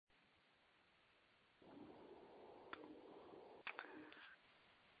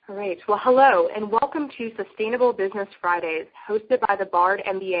All right. Well, hello, and welcome to Sustainable Business Fridays, hosted by the Bard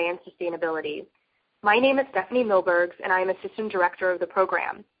MBA in Sustainability. My name is Stephanie Milbergs, and I am Assistant Director of the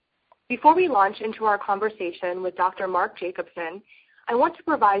program. Before we launch into our conversation with Dr. Mark Jacobson, I want to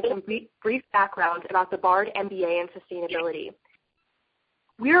provide some brief background about the Bard MBA in Sustainability.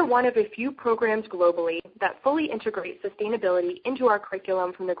 We are one of a few programs globally that fully integrate sustainability into our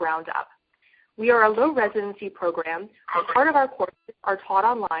curriculum from the ground up. We are a low residency program where part of our courses are taught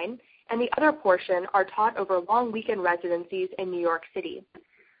online and the other portion are taught over long weekend residencies in New York City.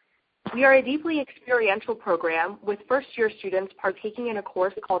 We are a deeply experiential program with first-year students partaking in a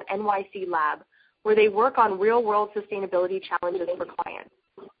course called NYC Lab, where they work on real-world sustainability challenges for clients.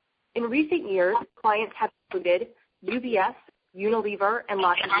 In recent years, clients have included UBS, Unilever, and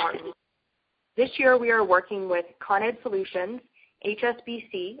Lockheed Martin. This year, we are working with Con Ed Solutions,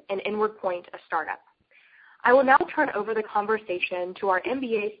 HSBC, and Inward Point, a startup. I will now turn over the conversation to our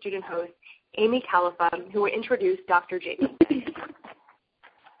MBA student host, Amy Califa, who will introduce Dr. Jacobson.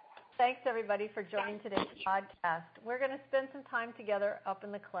 Thanks, everybody, for joining today's podcast. We're going to spend some time together up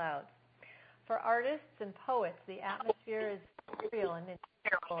in the clouds. For artists and poets, the atmosphere is real and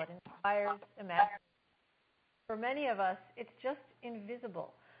intangible. It inspires imagination. For many of us, it's just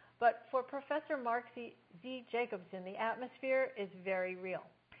invisible. But for Professor Mark Z. Jacobson, the atmosphere is very real.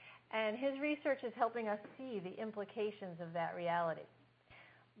 And his research is helping us see the implications of that reality.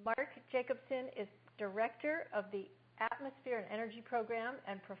 Mark Jacobson is Director of the Atmosphere and Energy Program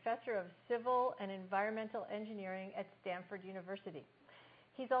and Professor of Civil and Environmental Engineering at Stanford University.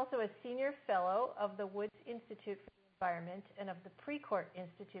 He's also a Senior Fellow of the Woods Institute for the Environment and of the Precourt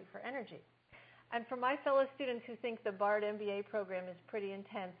Institute for Energy. And for my fellow students who think the Bard MBA program is pretty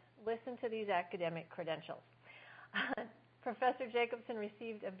intense, listen to these academic credentials. Professor Jacobson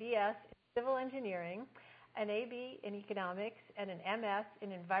received a BS in Civil Engineering, an AB in Economics, and an MS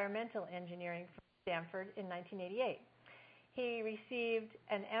in Environmental Engineering from Stanford in 1988. He received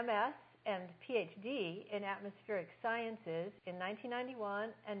an MS and PhD in Atmospheric Sciences in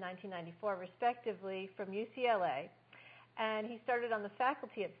 1991 and 1994, respectively, from UCLA, and he started on the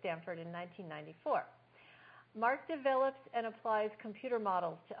faculty at Stanford in 1994. Mark develops and applies computer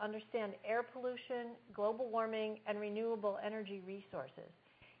models to understand air pollution, global warming, and renewable energy resources.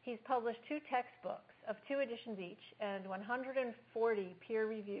 He's published 2 textbooks of 2 editions each and 140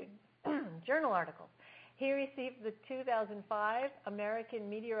 peer-reviewed journal articles. He received the 2005 American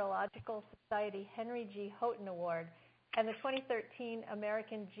Meteorological Society Henry G. Houghton Award and the 2013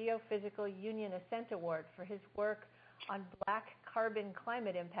 American Geophysical Union Ascent Award for his work on black carbon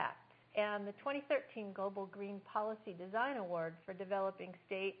climate impacts, and the 2013 Global Green Policy Design Award for developing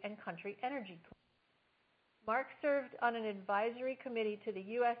state and country energy plans. Mark served on an advisory committee to the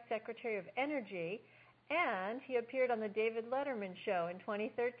U.S. Secretary of Energy, and he appeared on the David Letterman Show in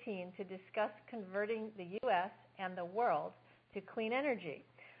 2013 to discuss converting the U.S. and the world to clean energy.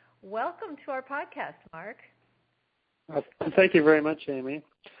 Welcome to our podcast, Mark. Thank you very much, Amy.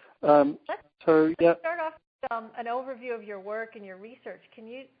 Let's start off with an overview of your work and your research. Can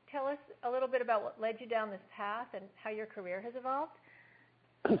you tell us a little bit about what led you down this path and how your career has evolved?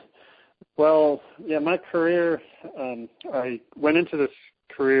 Well, yeah, my career, I went into this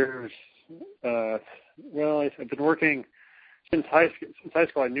career, I've been working since high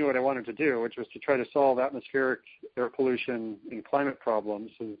school. I knew what I wanted to do, which was to try to solve atmospheric air pollution and climate problems,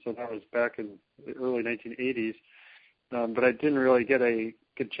 and so that was back in the early 1980s, but I didn't really get a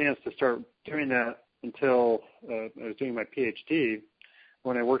good chance to start doing that until I was doing my PhD,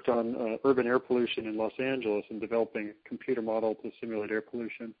 when I worked on urban air pollution in Los Angeles and developing a computer model to simulate air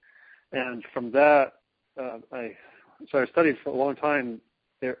pollution. And from that, I studied for a long time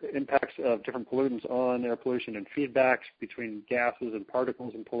the impacts of different pollutants on air pollution and feedbacks between gases and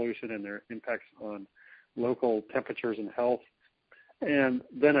particles in pollution and their impacts on local temperatures and health. And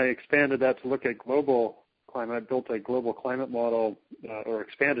then I expanded that to look at global climate. I built a global climate model, or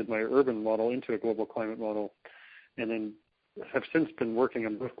expanded my urban model into a global climate model, and then have since been working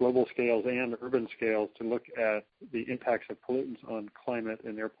on both global scales and urban scales to look at the impacts of pollutants on climate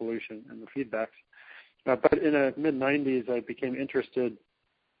and air pollution and the feedbacks. But in the mid-'90s, I became interested,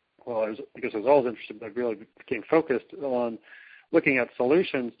 I guess I was always interested, but I really became focused on looking at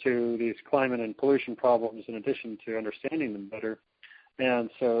solutions to these climate and pollution problems in addition to understanding them better. And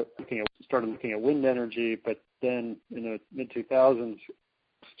so started looking at wind energy, but then in the mid-2000s,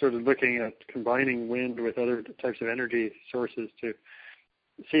 started looking at combining wind with other types of energy sources to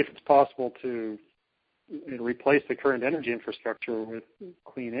see if it's possible to replace the current energy infrastructure with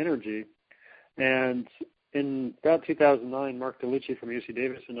clean energy. And in about 2009, Mark DeLucci from UC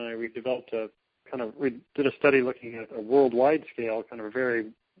Davis and I, we did a study looking at a worldwide scale, kind of a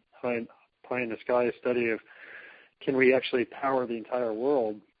very pie in the sky study of can we actually power the entire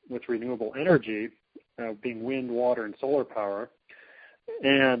world with renewable energy, being wind, water, and solar power,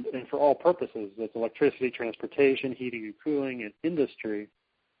 and for all purposes. That's electricity, transportation, heating and cooling, and industry.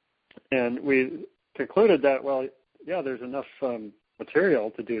 And we concluded that, well, yeah, there's enough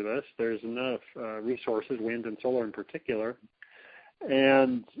material to do this. There's enough resources, wind and solar in particular,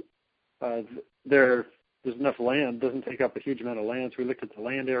 and there's enough land. It doesn't take up a huge amount of land. So we looked at the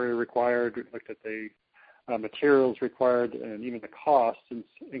land area required, we looked at the materials required, and even the costs, and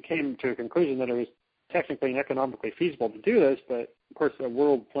came to a conclusion that it was technically and economically feasible to do this, but of course a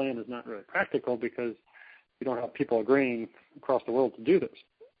world plan is not really practical because you don't have people agreeing across the world to do this.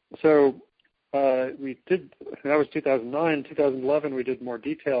 So we did, that was 2009. 2011 we did more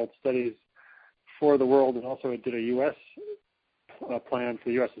detailed studies for the world, and also did a U.S. Plan for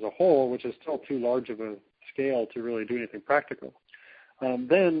the U.S. as a whole, which is still too large of a scale to really do anything practical.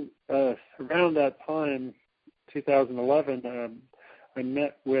 Then around that time, 2011, I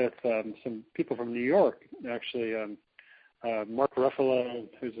met with some people from New York, actually, Mark Ruffalo,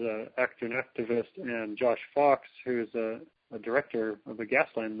 who's an actor and activist, and Josh Fox, who's a director of the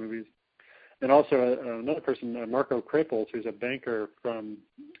Gasland movies, and also another person, Marco Krapels, who's a banker from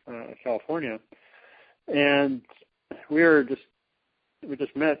California. And we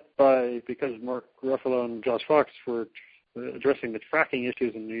just met because Mark Ruffalo and Josh Fox were addressing the fracking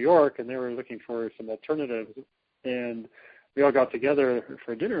issues in New York, and they were looking for some alternatives. And we all got together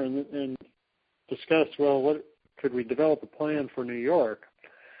for dinner and discussed, well, what could we develop a plan for New York,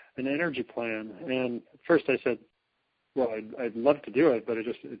 an energy plan? And at first I said, well, I'd love to do it, but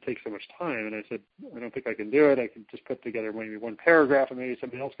it takes so much time. And I said, I don't think I can do it. I can just put together maybe one paragraph, and maybe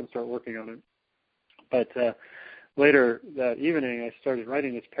somebody else can start working on it. But later that evening, I started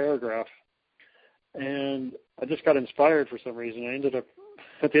writing this paragraph, and I just got inspired for some reason. I ended up,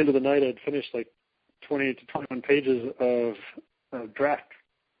 at the end of the night, I'd finished like 20 to 21 pages of a draft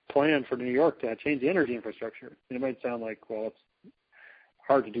plan for New York to change the energy infrastructure. And it might sound like, well, it's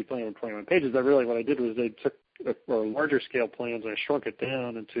hard to do plan in 21 pages, but really what I did was I took larger scale plans and I shrunk it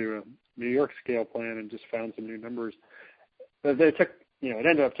down into a New York scale plan and just found some new numbers. But it took, it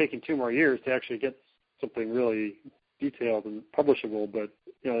ended up taking 2 more years to actually get something really detailed and publishable, but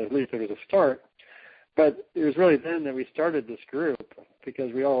at least it was a start. But it was really then that we started this group,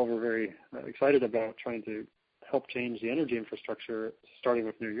 because we all were very excited about trying to help change the energy infrastructure, starting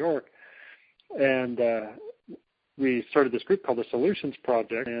with New York. And we started this group called the Solutions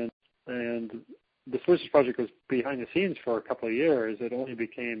Project, and the Solutions Project was behind the scenes for a couple of years. It only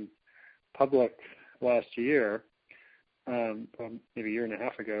became public last year, maybe a year and a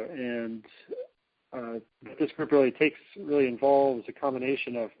half ago. And this group really involves a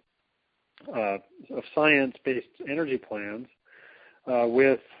combination of science-based energy plans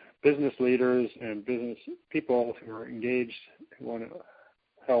with business leaders and business people who are engaged, who want to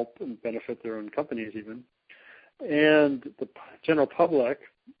help and benefit their own companies even, and the general public,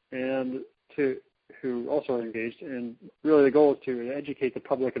 and who also are engaged. And really the goal is to educate the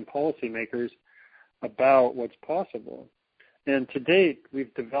public and policymakers about what's possible. And to date,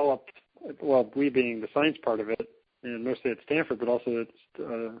 we've developed, well, we being the science part of it, and mostly at Stanford, but also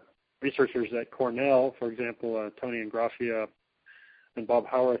it's researchers at Cornell, for example, Tony Ingraffia and Bob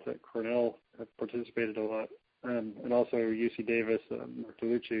Howarth at Cornell have participated a lot, and also UC Davis, Mark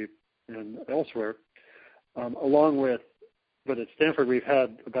DeLucci, and elsewhere. But at Stanford, we've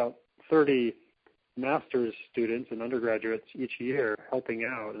had about 30 master's students and undergraduates each year helping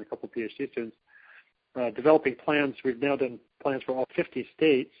out, and a couple of PhD students, developing plans. We've now done plans for all 50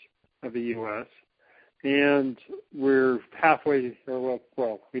 states of the U.S., and we're halfway,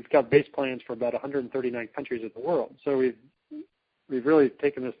 we've got base plans for about 139 countries of the world. So we've really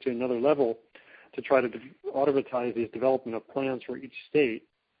taken this to another level to try to automatize these development of plans for each state.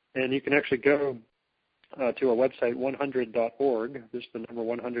 And you can actually go to a website, 100.org, just the number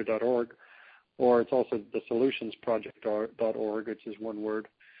 100.org, or it's also the solutionsproject.org, which is one word.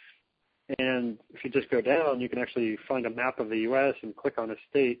 And if you just go down, you can actually find a map of the U.S. and click on a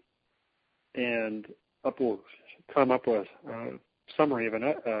state, and up will come up with a summary of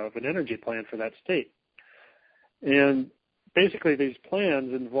an energy plan for that state. And basically these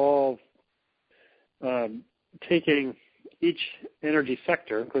plans involve taking each energy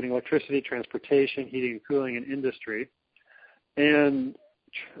sector, including electricity, transportation, heating and cooling, and industry, and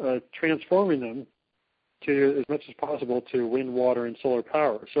transforming them to, as much as possible, to wind, water, and solar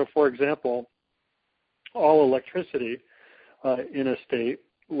power. So, for example, all electricity in a state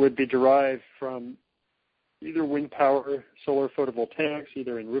would be derived from either wind power, solar photovoltaics,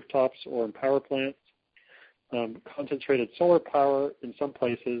 either in rooftops or in power plants, concentrated solar power in some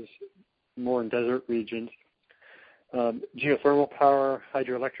places, more in desert regions, geothermal power,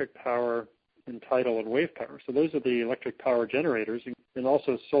 hydroelectric power, and tidal and wave power. So those are the electric power generators, and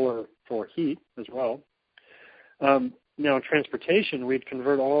also solar for heat as well. Now in transportation, we'd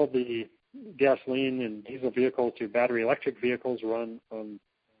convert all the gasoline and diesel vehicles to battery electric vehicles run on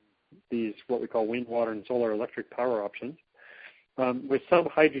these what we call wind, water, and solar electric power options, with some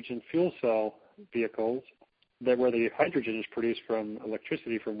hydrogen fuel cell vehicles where the hydrogen is produced from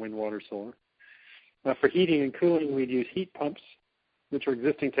electricity from wind, water, solar. For heating and cooling, we'd use heat pumps, which are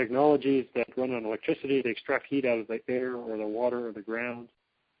existing technologies that run on electricity. They extract heat out of the air or the water or the ground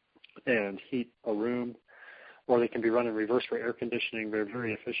and heat a room, or they can be run in reverse for air conditioning. They're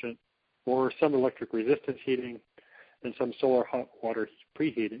very efficient. Or some electric resistance heating and some solar hot water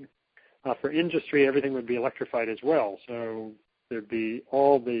preheating. For industry, everything would be electrified as well. So there'd be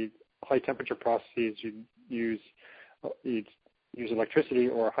all the high temperature processes you'd use electricity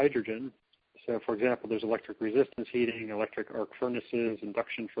or hydrogen. So, for example, there's electric resistance heating, electric arc furnaces,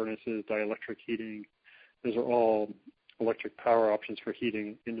 induction furnaces, dielectric heating. Those are all electric power options for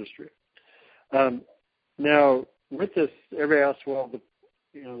heating industry. Now, with this, everybody asks, well, the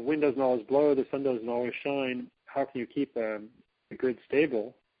wind doesn't always blow, the sun doesn't always shine. How can you keep the grid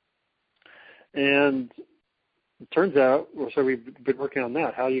stable? And it turns out, so we've been working on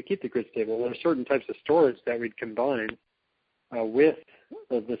that. How do you keep the grid stable? Well, there are certain types of storage that we'd combine with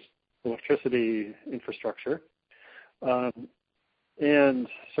this electricity infrastructure. And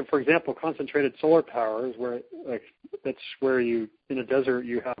so, for example, concentrated solar power is where, that's where you, in a desert,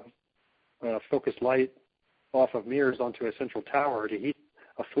 you have focused light off of mirrors onto a central tower to heat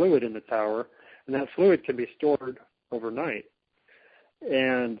a fluid in the tower, and that fluid can be stored overnight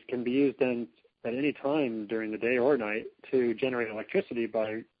and can be used then at any time during the day or night to generate electricity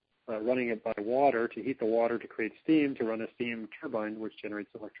by running it by water, to heat the water, to create steam, to run a steam turbine which generates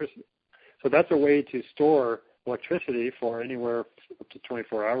electricity. So that's a way to store electricity for anywhere up to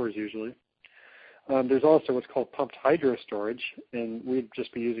 24 hours usually. There's also what's called pumped hydro storage, and we'd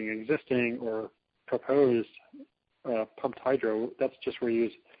just be using existing or proposed pumped hydro. That's just where you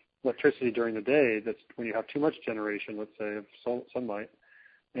use electricity during the day. That's when you have too much generation, let's say, of sunlight,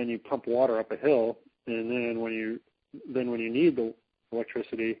 and you pump water up a hill, and then when you need the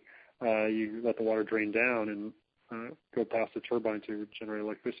electricity, you let the water drain down and go past the turbine to generate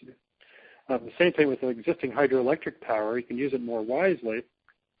electricity. The same thing with the existing hydroelectric power. You can use it more wisely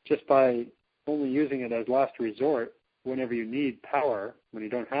just by only using it as last resort whenever you need power, when you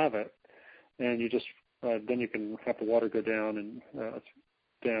don't have it, and you just then you can have the water go down and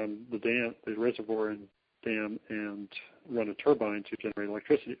down the reservoir and dam, and run a turbine to generate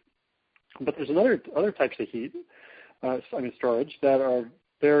electricity. But there's other types of heat, storage, that are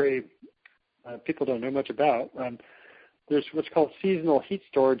very people don't know much about. There's what's called seasonal heat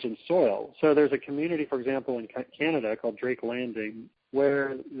storage in soil. So there's a community, for example, in Canada called Drake Landing,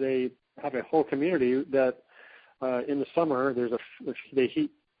 where they have a whole community that in the summer they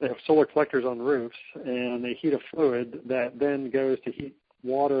have solar collectors on roofs, and they heat a fluid that then goes to heat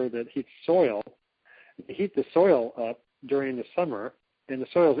water that heats soil. They heat the soil up during the summer, and the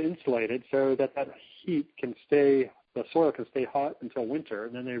soil is insulated so that heat can stay, the soil can stay hot until winter,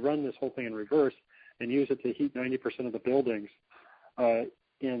 and then they run this whole thing in reverse and use it to heat 90% of the buildings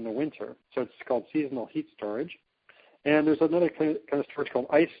in the winter. So it's called seasonal heat storage. And there's another kind of storage called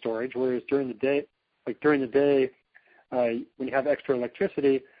ice storage, whereas during the day, when you have extra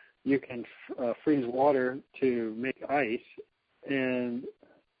electricity, you can freeze water to make ice. And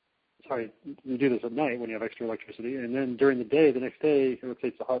you do this at night when you have extra electricity. And then during the day, the next day, let's say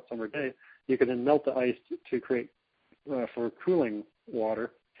it's a hot summer day, you can then melt the ice to create for cooling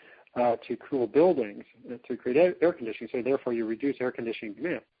water. To cool buildings, to create air conditioning, so therefore you reduce air conditioning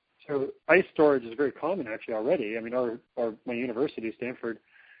demand. So ice storage is very common actually already. I mean, my university, Stanford,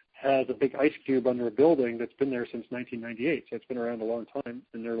 has a big ice cube under a building that's been there since 1998, so it's been around a long time,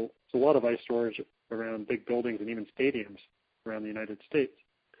 and there's a lot of ice storage around big buildings and even stadiums around the United States.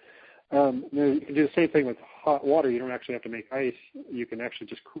 You can do the same thing with hot water. You don't actually have to make ice. You can actually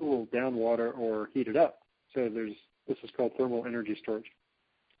just cool down water or heat it up. So this is called thermal energy storage.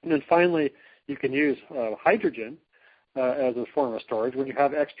 And then finally, you can use hydrogen as a form of storage. When you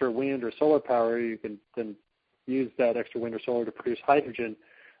have extra wind or solar power, you can then use that extra wind or solar to produce hydrogen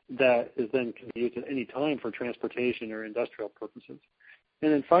that is then can be used at any time for transportation or industrial purposes.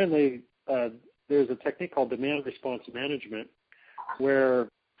 And then finally, there's a technique called demand response management, where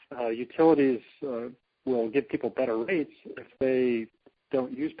utilities will give people better rates if they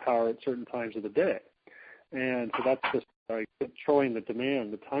don't use power at certain times of the day. And so that's just controlling the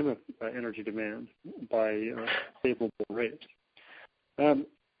demand, the time of energy demand by favorable rates.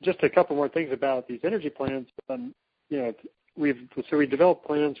 Just a couple more things about these energy plans. We developed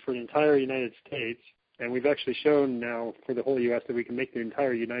plans for the entire United States, and we've actually shown now for the whole U.S. that we can make the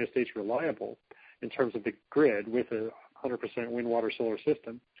entire United States reliable in terms of the grid with a 100% wind, water, solar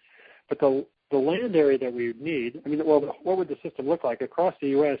system. But the land area that we would need, what would the system look like? Across the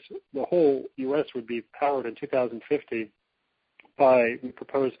U.S., the whole U.S. would be powered in 2050 we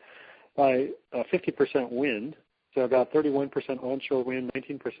propose, by 50% wind, so about 31% onshore wind,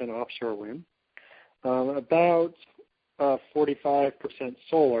 19% offshore wind, about 45%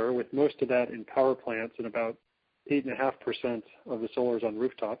 solar, with most of that in power plants and about 8.5% of the solar is on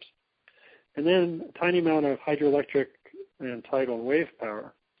rooftops, and then a tiny amount of hydroelectric and tidal and wave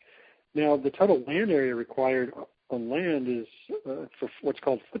power. Now, the total land area required on land is, for what's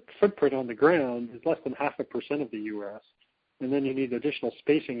called footprint on the ground, is less than 0.5% of the U.S., and then you need additional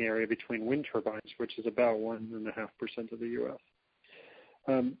spacing area between wind turbines, which is about 1.5% of the U.S.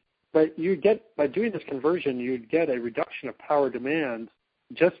 But by doing this conversion, you'd get a reduction of power demand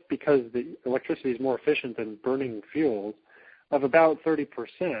just because the electricity is more efficient than burning fuels of about 30%,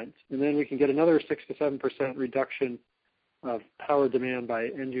 and then we can get another 6 to 7% reduction of power demand by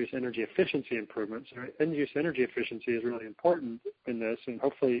end-use energy efficiency improvements. So end-use energy efficiency is really important in this, and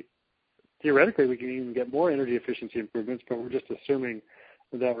hopefully, theoretically, we can even get more energy efficiency improvements, but we're just assuming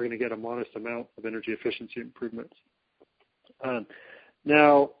that we're going to get a modest amount of energy efficiency improvements.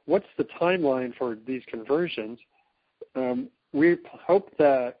 Now, what's the timeline for these conversions? We hope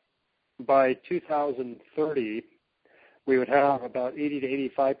that by 2030, we would have about 80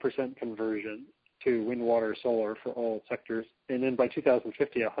 to 85% conversion to wind, water, solar for all sectors, and then by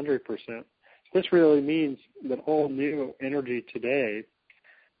 2050, 100%. This really means that all new energy today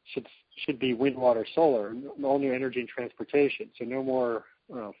should be wind, water, solar, all new energy and transportation. So no more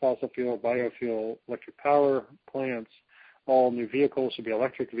fossil fuel, biofuel, electric power plants. All new vehicles should be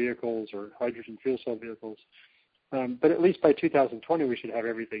electric vehicles or hydrogen fuel cell vehicles. But at least by 2020, we should have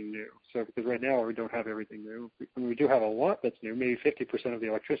everything new. So because right now we don't have everything new. We do have a lot that's new. Maybe 50% of the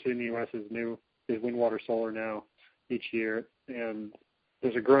electricity in the U.S. is new, is wind, water, solar now each year. And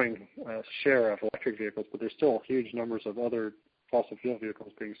there's a growing share of electric vehicles, but there's still huge numbers of other fossil fuel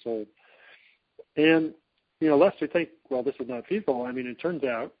vehicles being sold. And, lest we think, well, this is not feasible, it turns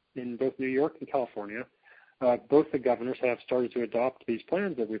out in both New York and California, both the governors have started to adopt these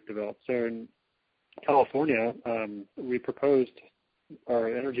plans that we've developed. So in California, we proposed our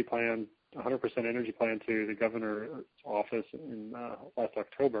energy plan, 100% energy plan, to the governor's office in last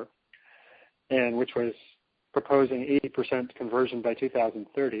October, and which was proposing 80% conversion by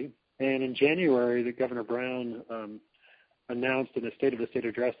 2030. And in January, the Governor Brown announced in a State of the State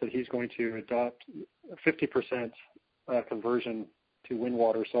address that he's going to adopt 50% conversion to wind,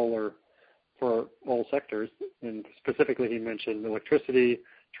 water, solar for all sectors. And specifically, he mentioned electricity,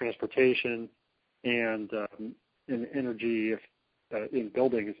 transportation, and energy in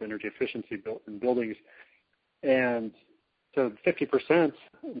buildings, energy efficiency in buildings. And so 50%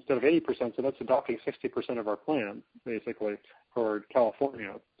 instead of 80%, so that's adopting 60% of our plan, basically, for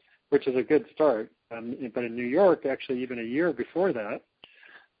California, which is a good start. But in New York, actually, even a year before that,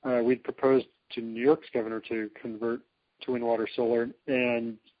 we'd proposed to New York's governor to convert to wind, water, solar,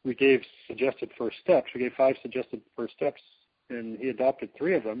 and we gave suggested first steps. We gave 5 suggested first steps, and he adopted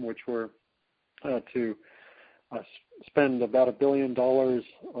 3 of them, which were to spend about $1 billion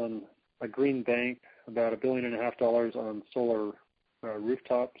on a green bank, about $1.5 billion on solar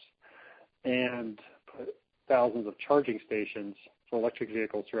rooftops, and put thousands of charging stations for electric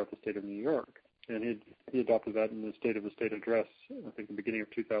vehicles throughout the state of New York. And he adopted that in the State of the State address, I think, the beginning of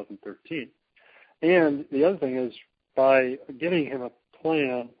 2013. And the other thing is, by giving him a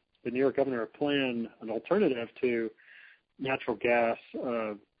plan, the New York governor a plan, an alternative to natural gas,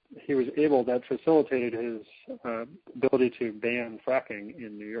 he was able, that facilitated his ability to ban fracking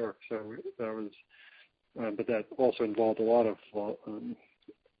in New York. So that was, but that also involved a lot of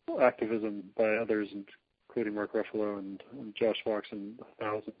activism by others, including Mark Ruffalo and Josh Fox, and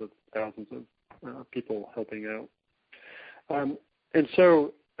thousands of people helping out. And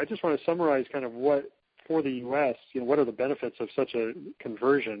so I just want to summarize kind of what, for the U.S., what are the benefits of such a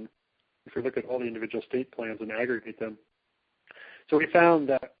conversion if we look at all the individual state plans and aggregate them. So we found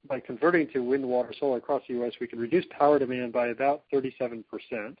that by converting to wind, water, solar across the U.S., we can reduce power demand by about 37%,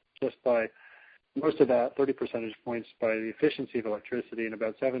 just by most of that, 30 percentage points by the efficiency of electricity, and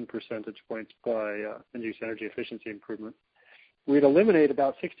about 7 percentage points by end-use energy efficiency improvement. We'd eliminate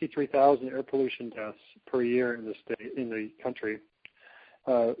about 63,000 air pollution deaths per year in the country,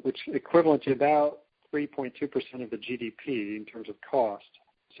 which equivalent to about 3.2% of the GDP in terms of cost.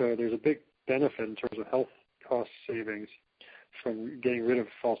 So there's a big benefit in terms of health cost savings from getting rid of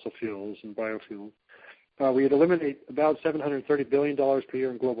fossil fuels and biofuels. We would eliminate about $730 billion per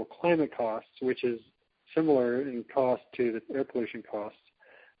year in global climate costs, which is similar in cost to the air pollution costs.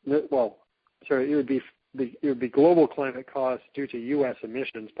 Well, sorry, it would be global climate costs due to U.S.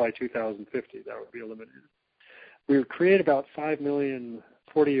 emissions by 2050. That would be eliminated. We would create about 5 million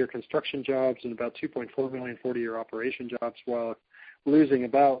 40-year construction jobs and about 2.4 million 40-year operation jobs, while losing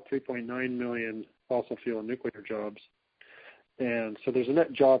about 3.9 million fossil fuel and nuclear jobs. And so there's a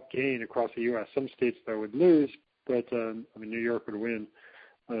net job gain across the U.S. Some states, though, would lose, but New York would win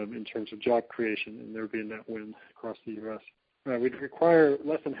in terms of job creation, and there would be a net win across the U.S. We'd require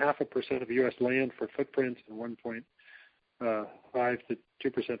less than 0.5% of U.S. land for footprints and 1.5 to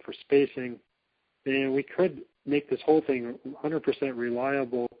 2% for spacing. And we could make this whole thing 100%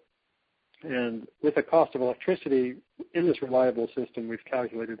 reliable. And with the cost of electricity in this reliable system, we've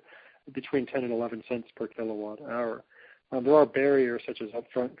calculated between 10 and 11 cents per kilowatt hour. There are barriers such as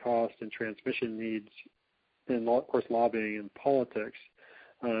upfront cost and transmission needs, and of course lobbying and politics,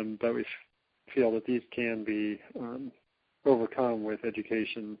 but we feel that these can be overcome with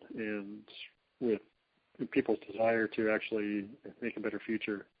education and with people's desire to actually make a better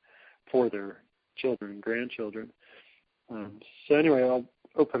future for their children and grandchildren. So anyway, I'll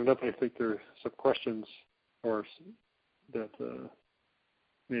open it up. I think there are some questions or that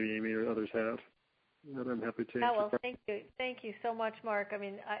maybe Amy or others have that I'm happy to answer. Yeah, well, thank you so much, Mark. I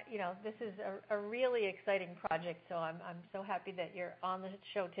mean, this is a really exciting project, so I'm so happy that you're on the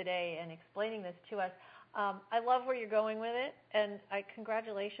show today and explaining this to us. I love where you're going with it, and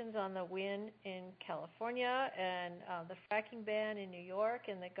congratulations on the win in California and the fracking ban in New York,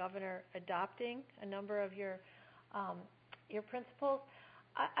 and the governor adopting a number of your principles.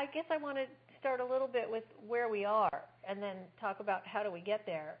 I guess I want to start a little bit with where we are, and then talk about how do we get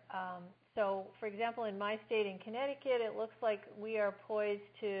there. So, for example, in my state, in Connecticut, it looks like we are poised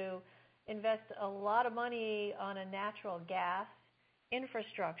to invest a lot of money on a natural gas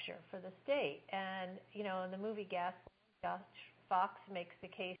infrastructure for the state. And, in the movie Gas, Josh Fox makes the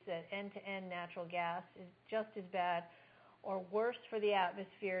case that end-to-end natural gas is just as bad or worse for the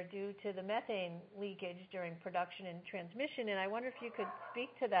atmosphere due to the methane leakage during production and transmission. And I wonder if you could speak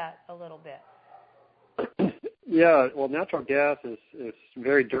to that a little bit. Yeah, well, natural gas is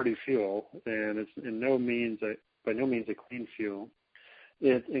very dirty fuel, and it's by no means a clean fuel.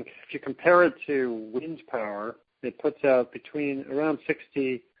 If you compare it to wind power, it puts out around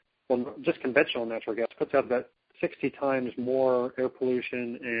 60, well, just conventional natural gas puts out about 60 times more air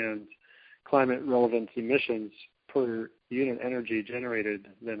pollution and climate-relevant emissions per unit energy generated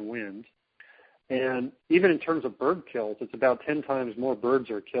than wind. And even in terms of bird kills, it's about 10 times more birds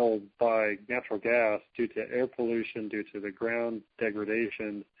are killed by natural gas due to air pollution, due to the ground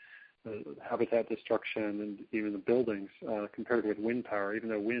degradation, habitat destruction, and even the buildings compared with wind power. Even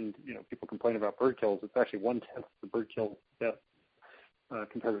though wind, people complain about bird kills, it's actually 1/10 of the bird kill death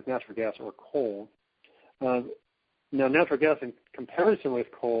compared with natural gas or coal. Now, natural gas in comparison with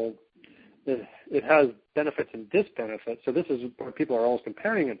coal, it has benefits and disbenefits. So this is what people are always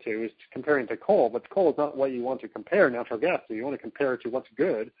comparing it to, is comparing to coal. But coal is not what you want to compare natural gas to. You want to compare it to what's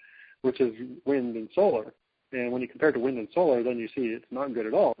good, which is wind and solar. And when you compare it to wind and solar, then you see it's not good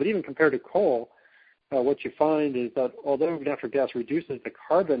at all. But even compared to coal, what you find is that although natural gas reduces the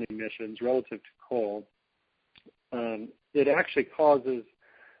carbon emissions relative to coal, it actually causes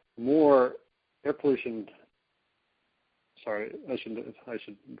more air pollution. Sorry, I should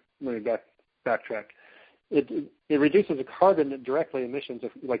let me backtrack. It reduces the carbon directly emissions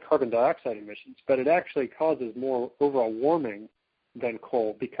of like carbon dioxide emissions, but it actually causes more overall warming than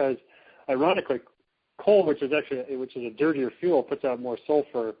coal because, ironically, coal, which is a dirtier fuel, puts out more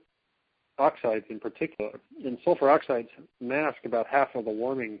sulfur oxides in particular, and sulfur oxides mask about half of the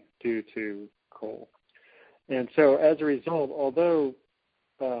warming due to coal. And so, as a result, although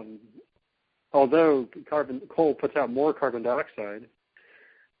coal puts out more carbon dioxide,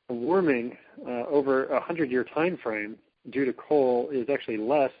 the warming over a 100-year time frame due to coal is actually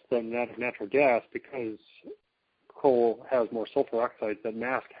less than that of natural gas because coal has more sulfur oxides that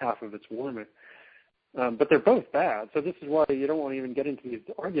mask half of its warming. But they're both bad. So this is why you don't want to even get into these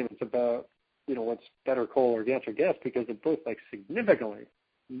arguments about, what's better, coal or natural gas, because they're both significantly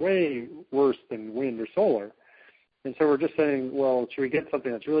way worse than wind or solar. And so we're just saying, well, should we get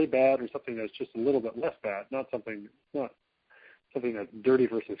something that's really bad or something that's just a little bit less bad, not something that's dirty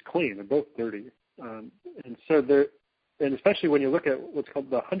versus clean. They're both dirty. And especially when you look at what's called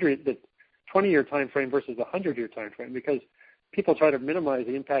the 20-year time frame versus the 100-year time frame, because people try to minimize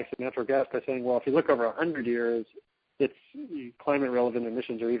the impacts of natural gas by saying, well, if you look over 100 years, its climate-relevant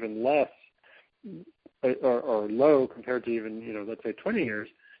emissions are even less or low compared to even, let's say 20 years.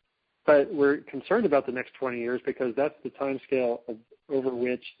 But we're concerned about the next 20 years because that's the time scale over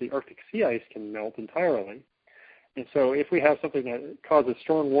which the Arctic sea ice can melt entirely. And so if we have something that causes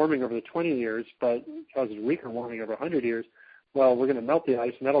strong warming over the 20 years but causes weaker warming over 100 years, well, we're going to melt the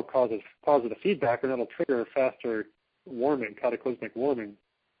ice, and that'll cause a positive feedback, and that'll trigger faster warming, cataclysmic warming.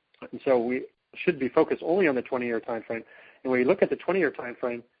 And so we should be focused only on the 20-year time frame. And when you look at the 20-year time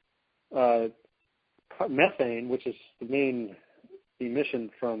frame, methane, which is the main emission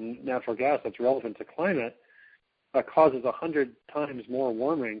from natural gas that's relevant to climate, causes 100 times more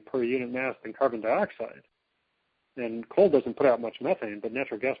warming per unit mass than carbon dioxide. And coal doesn't put out much methane, but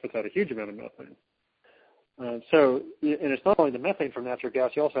natural gas puts out a huge amount of methane. And it's not only the methane from natural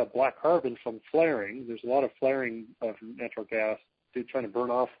gas, you also have black carbon from flaring. There's a lot of flaring of natural gas trying to burn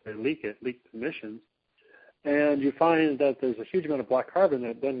off the leaked emissions. And you find that there's a huge amount of black carbon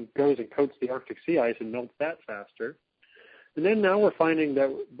that then goes and coats the Arctic sea ice and melts that faster. And then now we're finding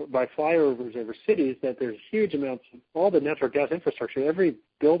that by flyovers over cities that there's huge amounts of all the natural gas infrastructure. Every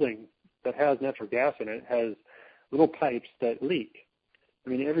building that has natural gas in it has little pipes that leak. I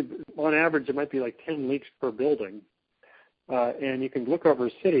mean, on average, it might be like 10 leaks per building. And you can look over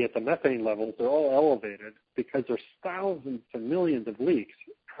a city at the methane levels. They're all elevated because there's thousands and millions of leaks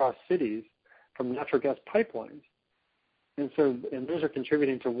across cities from natural gas pipelines. And those are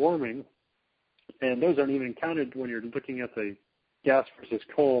contributing to warming. And those aren't even counted when you're looking at the gas versus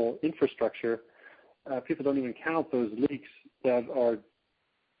coal infrastructure. People don't even count those leaks that are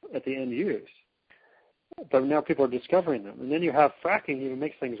at the end use. But now people are discovering them. And then you have fracking even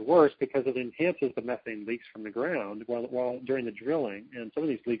makes things worse because it enhances the methane leaks from the ground while during the drilling. And some of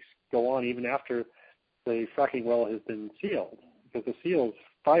these leaks go on even after the fracking well has been sealed. Because the seals,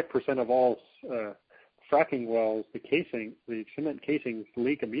 5% of all fracking wells, the cement casings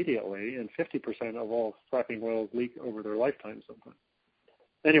leak immediately, and 50% of all fracking wells leak over their lifetime sometimes.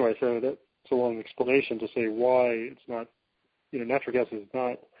 Anyway, so that's a long explanation to say why it's not, natural gas is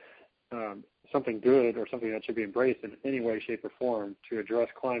not something good or something that should be embraced in any way, shape, or form to address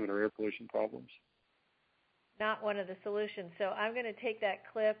climate or air pollution problems. Not one of the solutions. So I'm going to take that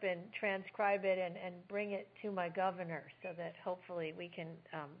clip and transcribe it and bring it to my governor so that hopefully we can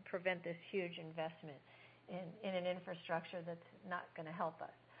prevent this huge investment in an infrastructure that's not going to help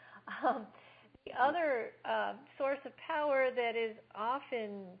us. The other source of power that is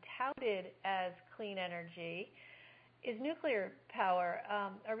often touted as clean energy is nuclear power.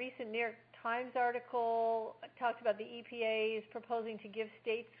 A recent New York Times article talked about the EPA is proposing to give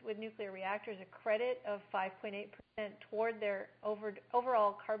states with nuclear reactors a credit of 5.8% toward their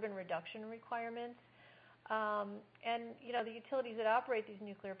overall carbon reduction requirements. And, the utilities that operate these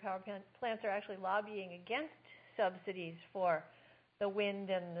nuclear power plants are actually lobbying against subsidies for the wind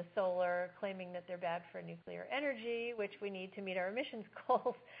and the solar, claiming that they're bad for nuclear energy, which we need to meet our emissions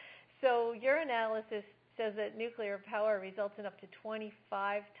goals. So your analysis says that nuclear power results in up to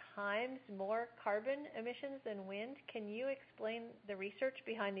 25 times more carbon emissions than wind. Can you explain the research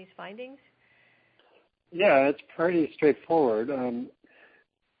behind these findings? Yeah, it's pretty straightforward.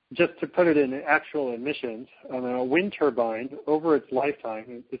 Just to put it in actual emissions, a wind turbine, over its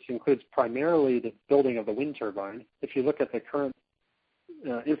lifetime, this includes primarily the building of the wind turbine. If you look at the current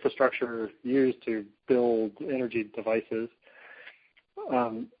infrastructure used to build energy devices,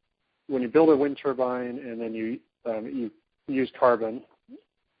 when you build a wind turbine and then you use carbon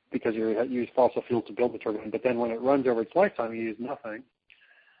because you use fossil fuels to build the turbine, but then when it runs over its lifetime, you use nothing.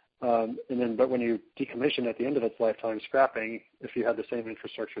 But when you decommission at the end of its lifetime, scrapping, if you had the same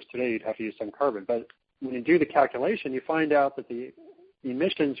infrastructures today, you'd have to use some carbon. But when you do the calculation, you find out that the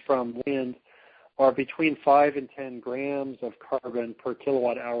emissions from wind are between 5 and 10 grams of carbon per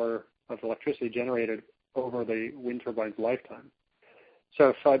kilowatt hour of electricity generated over the wind turbine's lifetime. So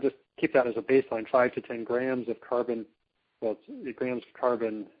if I just keep that as a baseline, 5 to 10 grams of carbon, grams of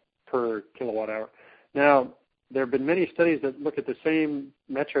carbon per kilowatt hour. Now, there have been many studies that look at the same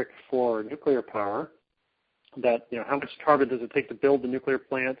metric for nuclear power, that, how much carbon does it take to build the nuclear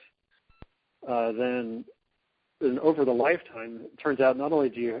plant, then over the lifetime, it turns out not only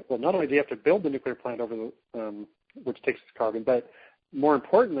do you have to build the nuclear plant which takes carbon, but more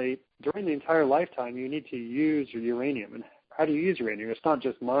importantly, during the entire lifetime, you need to use your uranium. And how do you use uranium? It's not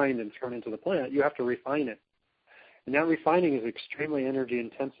just mined and thrown into the plant. You have to refine it. And that refining is extremely energy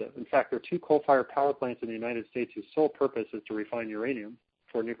intensive. In fact, there are 2 coal-fired power plants in the United States whose sole purpose is to refine uranium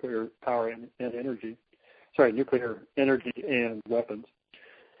for nuclear power and energy. Nuclear energy and weapons.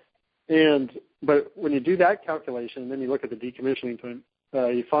 And But when you do that calculation, and then you look at the decommissioning time,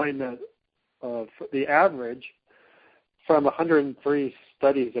 you find that the average from 103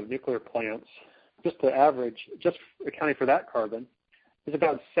 studies of nuclear plants, just the average, just accounting for that carbon, is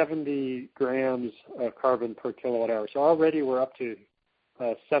about 70 grams of carbon per kilowatt hour. So already we're up to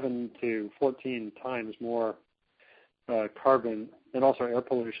 7 to 14 times more carbon and also air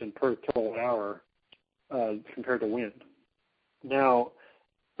pollution per kilowatt hour compared to wind. Now,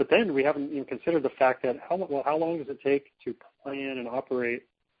 but then we haven't even considered the fact that how long does it take to plan and operate,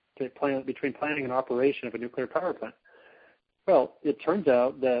 between planning and operation of a nuclear power plant? Well, it turns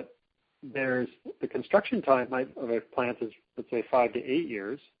out that the construction time of a plant is, let's say, 5 to 8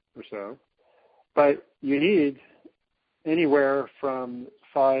 years or so, but you need anywhere from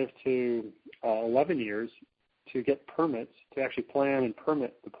 5 to 11 years to get permits to actually plan and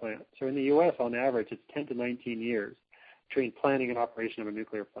permit the plant. So in the U.S., on average, it's 10 to 19 years between planning and operation of a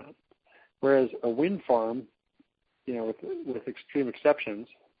nuclear plant. Whereas a wind farm, with extreme exceptions,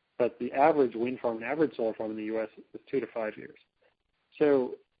 but the average wind farm and average solar farm in the U.S. is 2 to 5 years.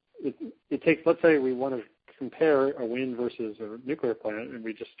 So it takes, let's say we want to compare a wind versus a nuclear plant, and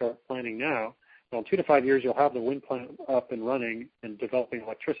we just start planning now. Well, in 2 to 5 years, you'll have the wind plant up and running and developing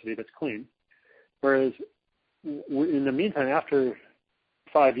electricity that's clean. Whereas in the meantime, after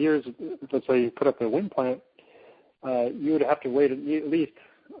 5 years, let's say you put up a wind plant, you would have to wait at least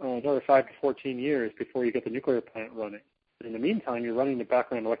another 5 to 14 years before you get the nuclear plant running. In the meantime, you're running the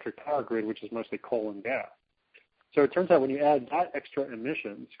background electric power grid, which is mostly coal and gas. So it turns out when you add that extra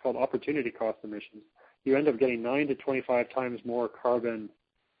emissions, called opportunity cost emissions, you end up getting 9 to 25 times more carbon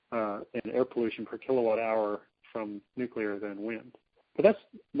and air pollution per kilowatt hour from nuclear than wind. But that's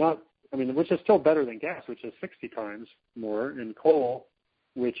not, which is still better than gas, which is 60 times more, and coal,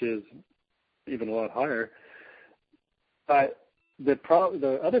 which is even a lot higher. But the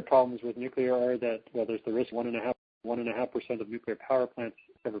other problems with nuclear are that, well, there's the risk 1.5% of nuclear power plants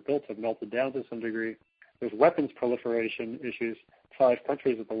ever built have melted down to some degree. There's weapons proliferation issues. 5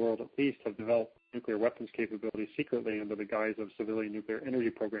 countries of the world at least have developed nuclear weapons capabilities secretly under the guise of civilian nuclear energy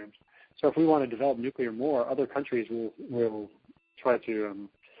programs. So if we want to develop nuclear more, other countries will try to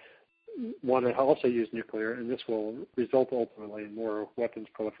want to also use nuclear, and this will result ultimately in more weapons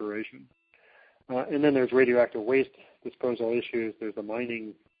proliferation. And then there's radioactive waste disposal issues. There's the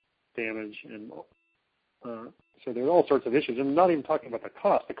mining damage, and so there are all sorts of issues. And I'm not even talking about the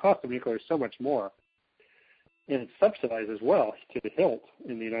cost. The cost of nuclear is so much more, and it's subsidized as well to the hilt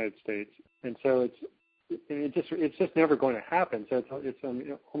in the United States. And so it's just never going to happen. So it's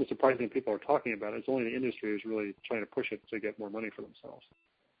almost surprising people are talking about it. It's only the industry who's really trying to push it to get more money for themselves.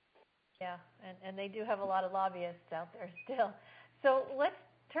 Yeah, and they do have a lot of lobbyists out there still. So let's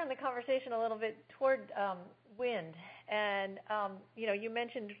turn the conversation a little bit toward wind. And, you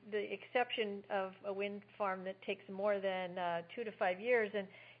mentioned the exception of a wind farm that takes more than 2 to 5 years. And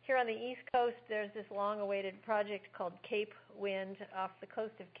here on the East Coast, there's this long-awaited project called Cape Wind off the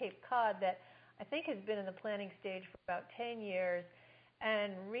coast of Cape Cod that I think has been in the planning stage for about 10 years.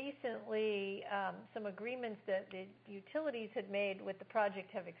 And recently, some agreements that the utilities had made with the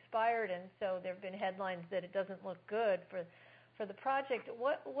project have expired, and so there have been headlines that it doesn't look good for the project.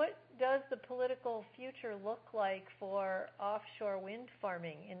 What does the political future look like for offshore wind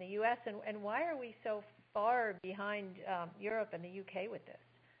farming in the U.S., and why are we so far behind Europe and the U.K. with this?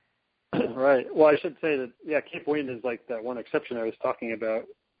 Right. Well, I should say that, Cape Wind is like that one exception I was talking about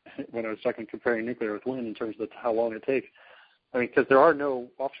when I was comparing nuclear with wind in terms of how long it takes. Because there are no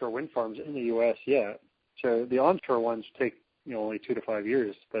offshore wind farms in the U.S. yet. So the onshore ones take, only 2 to 5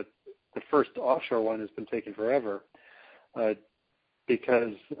 years, but the first offshore one has been taking forever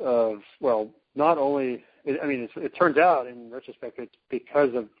because of, not only, it turns out in retrospect it's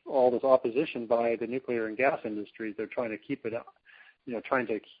because of all this opposition by the nuclear and gas industries. They're trying to keep it out, trying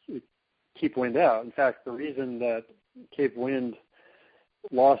to keep wind out. In fact, the reason that Cape Wind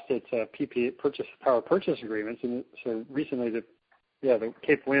lost its PPA power purchase agreements, and so recently the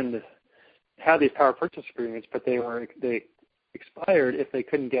Cape Wind had these power purchase agreements, but they expired if they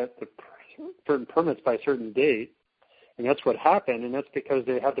couldn't get the certain permits by a certain date, and that's what happened, and that's because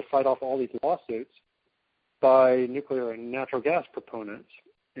they had to fight off all these lawsuits by nuclear and natural gas proponents,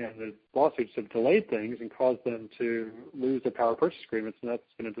 and the lawsuits have delayed things and caused them to lose the power purchase agreements, and that's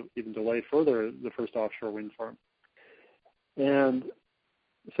going to even delay further the first offshore wind farm. And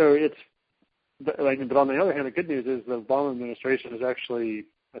so but on the other hand, the good news is the Obama administration has actually,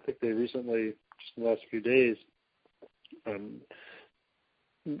 I think they recently, just in the last few days,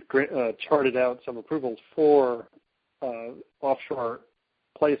 charted out some approvals for offshore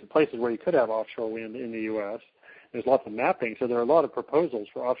places where you could have offshore wind in the U.S. There's lots of mapping, so there are a lot of proposals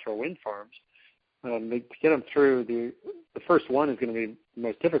for offshore wind farms. to get them through, the first one is going to be the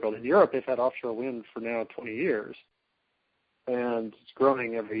most difficult. In Europe, they've had offshore wind for now 20 years, and it's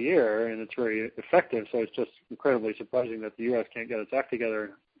growing every year, and it's very effective. So it's just incredibly surprising that the U.S. can't get its act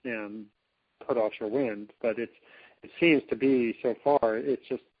together and put offshore wind. But it seems to be, so far, it's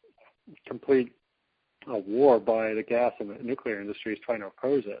just complete war by the gas and the nuclear industries trying to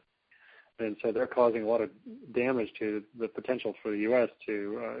oppose it. And so they're causing a lot of damage to the potential for the U.S.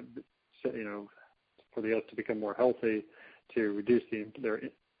 to, for the U.S. to become more healthy, to reduce the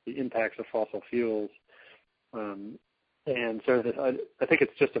impacts of fossil fuels. And so I think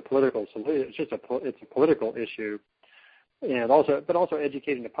it's just a political solution. It's a political issue, but also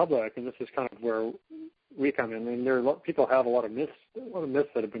educating the public. And this is kind of where we come in. And people have a lot of myths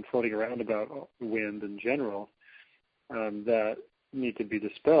that have been floating around about wind in general that need to be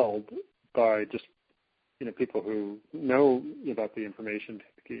dispelled by just people who know about the information,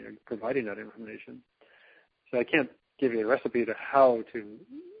 providing that information. So I can't give you a recipe to how to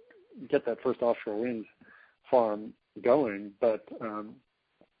get that first offshore wind farm going, but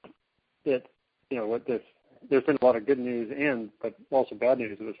there's been a lot of good news but also bad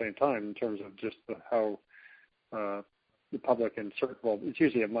news at the same time in terms of just how the public and it's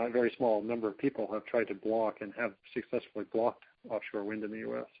usually a very small number of people have tried to block and have successfully blocked offshore wind in the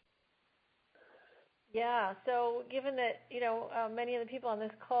U.S. Yeah, so given that, many of the people on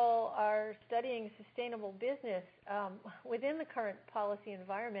this call are studying sustainable business within the current policy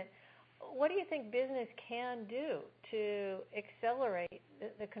environment, what do you think business can do to accelerate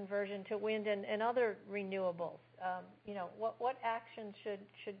the conversion to wind and other renewables? What actions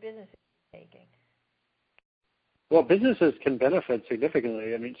should businesses be taking? Well, businesses can benefit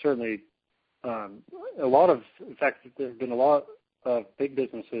significantly. I mean, certainly in fact, there have been a lot of big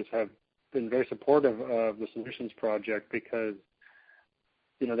businesses have been very supportive of the Solutions Project because,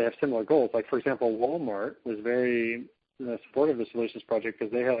 they have similar goals. Like, for example, Walmart was very supportive of the Solutions Project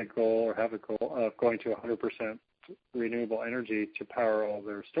because they had a goal of going to 100% renewable energy to power all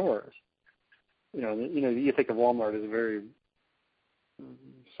their stores. You think of Walmart as a very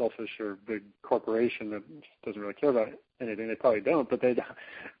selfish or big corporation that doesn't really care about anything. They probably don't, but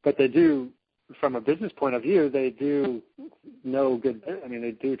they do, from a business point of view, they do know good. I mean,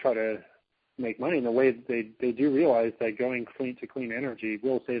 they do try to make money in the way they do realize that going to clean energy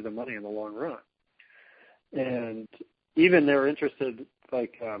will save them money in the long run. And even they're interested,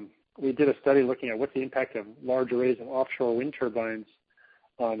 we did a study looking at what's the impact of large arrays of offshore wind turbines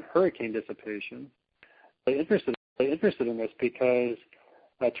on hurricane dissipation. They're interested in this because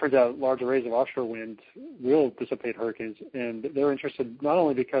it turns out large arrays of offshore wind will dissipate hurricanes, and they're interested not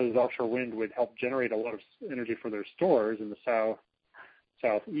only because offshore wind would help generate a lot of energy for their stores in the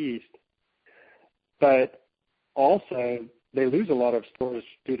southeast, but also they lose a lot of stores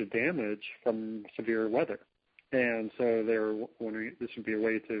due to damage from severe weather. And so they're wondering if this would be a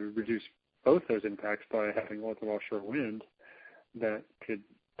way to reduce both those impacts by having lots of offshore wind that could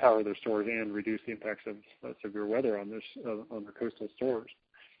power their stores and reduce the impacts of severe weather on their coastal stores.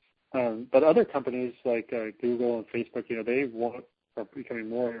 But other companies like Google and Facebook, they are becoming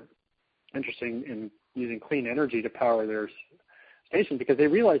more interested in using clean energy to power their station because they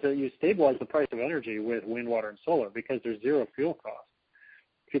realize that you stabilize the price of energy with wind, water, and solar because there's zero fuel cost.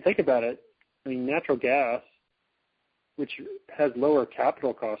 If you think about it, I mean, natural gas, which has lower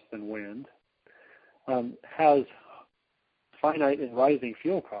capital costs than wind, has finite and rising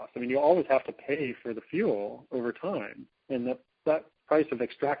fuel costs. I mean, you always have to pay for the fuel over time, and that price of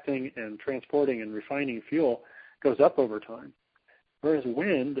extracting and transporting and refining fuel goes up over time, whereas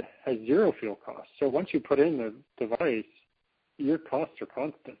wind has zero fuel costs. So once you put in the device, your costs are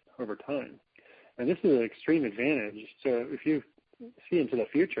constant over time. And this is an extreme advantage. So if you see into the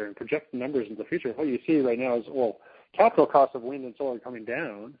future and project the numbers into the future, what you see right now is, capital costs of wind and solar are coming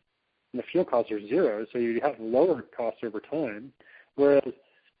down, and the fuel costs are zero, so you have lower costs over time, whereas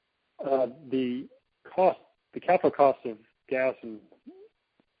the capital costs of gas and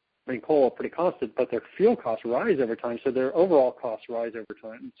coal are pretty constant, but their fuel costs rise over time, so their overall costs rise over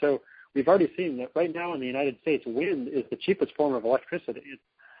time. So we've already seen that right now in the United States, wind is the cheapest form of electricity.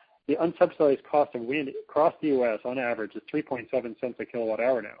 The unsubsidized cost of wind across the U.S. on average is 3.7 cents a kilowatt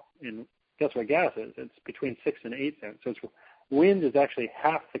hour now. And guess what gas is? It's between 6 and 8 cents. So wind is actually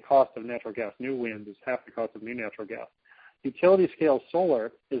half the cost of natural gas. New wind is half the cost of new natural gas. Utility scale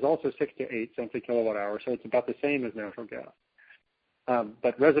solar is also 6 to 8 cents a kilowatt hour, so it's about the same as natural gas.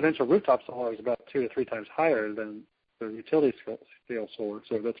 But residential rooftop solar is about 2 to 3 times higher than the utility scale solar,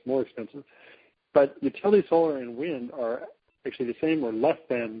 so that's more expensive. But utility solar and wind are actually the same or less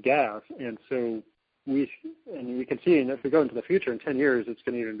than gas, and so we can see, and if we go into the future, in 10 years, it's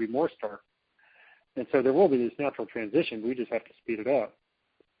going to even be more stark. And so there will be this natural transition. We just have to speed it up.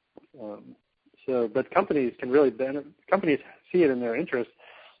 But companies can really companies see it in their interest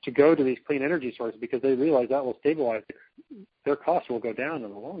to go to these clean energy sources because they realize that will stabilize their costs will go down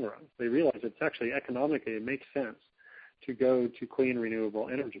in the long run. They realize it's actually economically it makes sense to go to clean renewable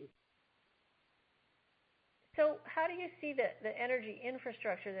energy. So how do you see the energy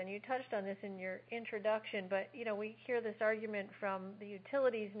infrastructure then? You touched on this in your introduction, but we hear this argument from the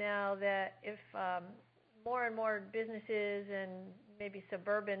utilities now that if more and more businesses and maybe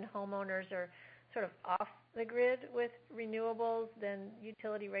suburban homeowners are sort of off the grid with renewables, then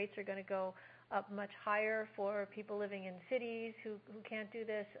utility rates are going to go up much higher for people living in cities who can't do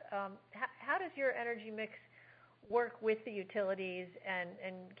this. How does your energy mix work with the utilities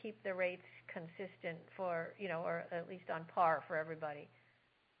and keep the rates consistent for, or at least on par for everybody?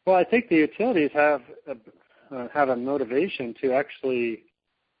 Well, I think the utilities have a motivation to actually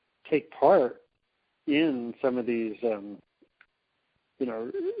take part in some of these,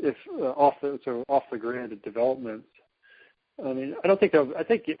 off the grid developments. I mean, I think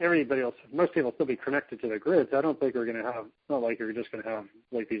everybody else, most people will still be connected to the grids. I don't think we're going to have, not like you're just going to have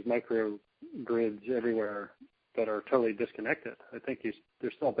like these micro grids everywhere that are totally disconnected. I think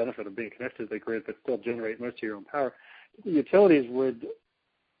there's still a benefit of being connected to the grid, but still generate most of your own power. The utilities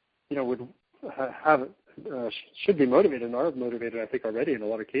should be motivated and are motivated, I think, already in a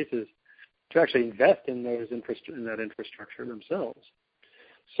lot of cases, to actually invest in that infrastructure themselves.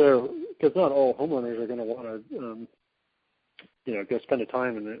 So, because not all homeowners are going to want to, go spend the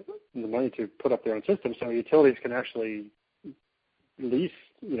time and the money to put up their own system. So utilities can actually lease,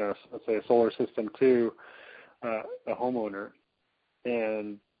 let's say a solar system to a homeowner,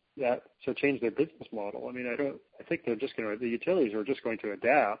 and so change their business model. I mean, I think the utilities are just going to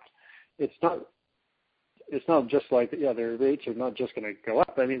adapt. It's not just like, their rates are not just going to go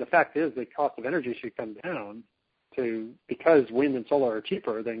up. I mean, the fact is the cost of energy should come down because wind and solar are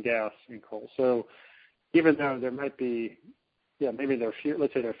cheaper than gas and coal. So even though there might be, maybe there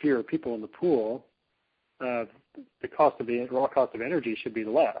are fewer people in the pool, the raw cost of energy should be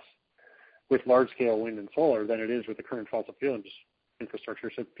less with large-scale wind and solar than it is with the current fossil fuel infrastructure.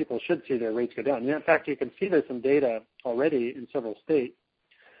 So people should see their rates go down. And in fact, you can see this in data already in several states.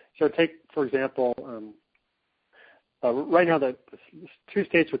 So take, for example, right now the two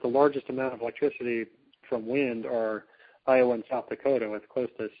states with the largest amount of electricity from wind are Iowa and South Dakota, with close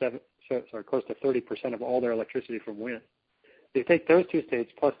to 30% of all their electricity from wind. You take those two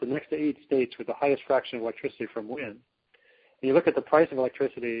states plus the next 8 states with the highest fraction of electricity from wind, and you look at the price of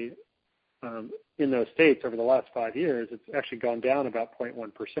electricity in those states over the last 5 years, it's actually gone down about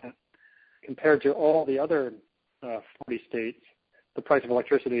 0.1%. Compared to all the other 40 states, the price of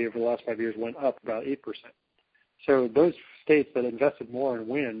electricity over the last 5 years went up about 8%. So those states that invested more in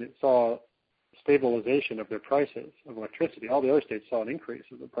wind saw stabilization of their prices of electricity. All the other states saw an increase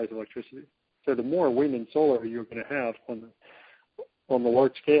in the price of electricity. So the more wind and solar you're going to have on the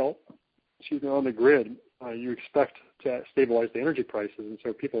large scale, on the grid, you expect to stabilize the energy prices. And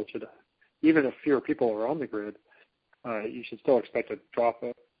so people should, even if fewer people are on the grid, you should still expect a drop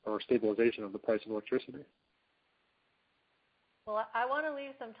or stabilization of the price of electricity. Well, I want to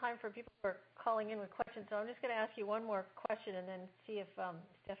leave some time for people who are calling in with questions, so I'm just going to ask you one more question and then see if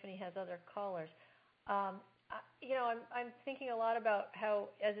Stephanie has other callers. I'm thinking a lot about how,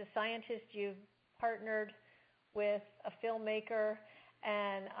 as a scientist, you've partnered with a filmmaker,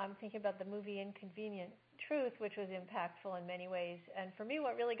 and I'm thinking about the movie Inconvenient Truth, which was impactful in many ways. And for me,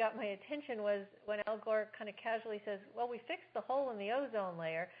 what really got my attention was when Al Gore kind of casually says, well, we fixed the hole in the ozone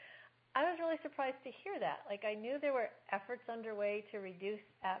layer. I was really surprised to hear that. Like, I knew there were efforts underway to reduce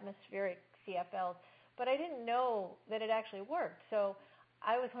atmospheric CFLs, but I didn't know that it actually worked. So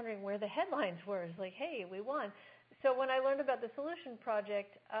I was wondering where the headlines were. It's like, hey, we won. So when I learned about the Solution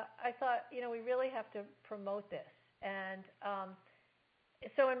Project, I thought, we really have to promote this. And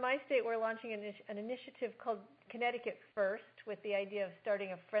so in my state, we're launching an initiative called Connecticut First, with the idea of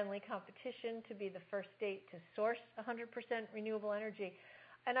starting a friendly competition to be the first state to source 100% renewable energy.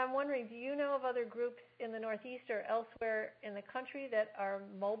 And I'm wondering, do you know of other groups in the Northeast or elsewhere in the country that are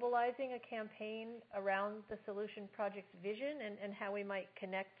mobilizing a campaign around the Solution Project's vision and how we might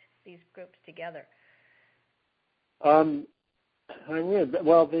connect these groups together? I would.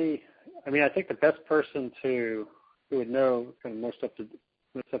 Well, I think the best person who would know kind of most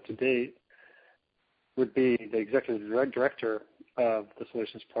up to date would be the executive director of the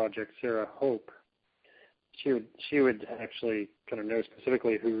Solutions Project, Sarah Hope. She would actually kind of know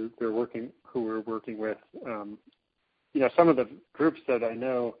specifically who we're working with. Some of the groups that I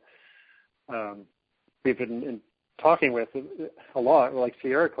know we've been talking with a lot, like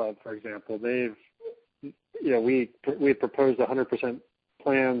Sierra Club, for example. They've we proposed 100%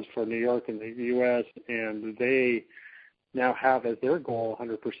 plans for New York and the U.S., and they now have as their goal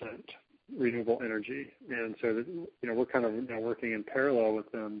 100% renewable energy. And so, we're kind of now working in parallel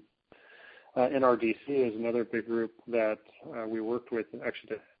with them. NRDC is another big group that we worked with,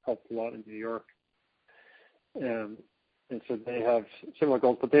 actually to help a lot in New York. And so they have similar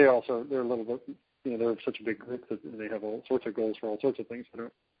goals, but they're a little bit, they're such a big group that they have all sorts of goals for all sorts of things. I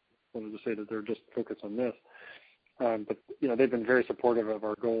don't want to say that they're just focused on this. But they've been very supportive of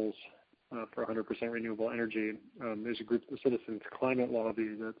our goals for 100% renewable energy. There's a group, the Citizens Climate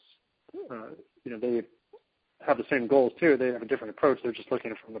Lobby, that's, they have the same goals too. They have a different approach. They're just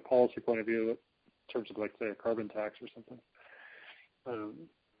looking at it from the policy point of view in terms of, like, say, a carbon tax or something,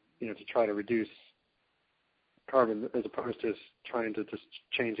 to try to reduce carbon as opposed to trying to just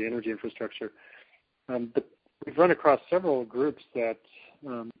change the energy infrastructure. But we've run across several groups that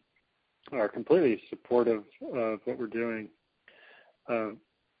are completely supportive of what we're doing.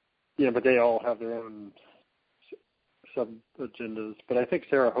 But they all have their own sub-agendas. But I think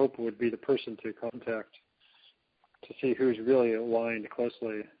Sarah Hope would be the person to contact to see who's really aligned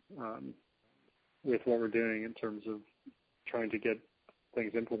closely with what we're doing in terms of trying to get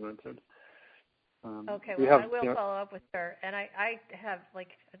things implemented. Okay, well, I will follow up with her. And I have a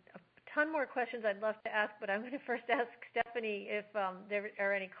ton more questions I'd love to ask, but I'm going to first ask Stephanie if there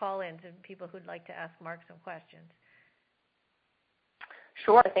are any call-ins and people who'd like to ask Mark some questions.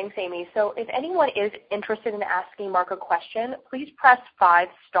 Sure. Thanks, Amy. So if anyone is interested in asking Mark a question, please press 5*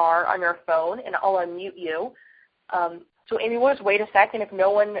 on your phone, and I'll unmute you. So Amy, we'll just wait a second. If no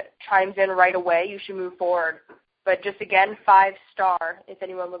one chimes in right away, you should move forward. But just again, 5* if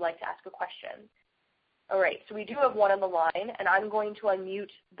anyone would like to ask a question. All right, so we do have one on the line, and I'm going to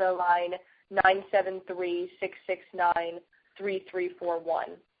unmute the line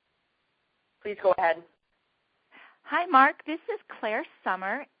 973-669-3341. Please go ahead. Hi, Mark. This is Claire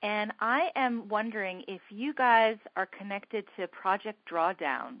Summer, and I am wondering if you guys are connected to Project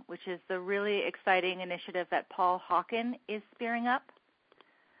Drawdown, which is the really exciting initiative that Paul Hawken is spearing up.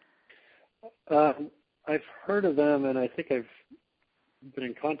 I've heard of them, and I think I've been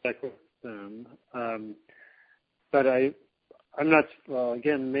in contact with them. But I'm not, well,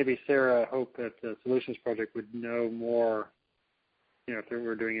 again, maybe Sarah Hope at the Solutions Project would know more, if they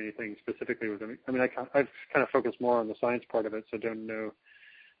were doing anything specifically with them. I mean, I've kind of focused more on the science part of it, so I don't know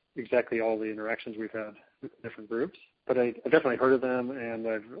exactly all the interactions we've had with different groups. But I've definitely heard of them, and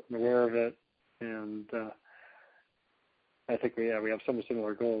I'm aware of it, and I think we have some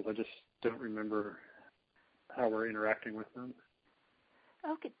similar goals. I just don't remember how we're interacting with them.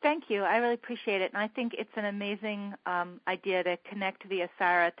 Okay, thank you. I really appreciate it. And I think it's an amazing idea to connect via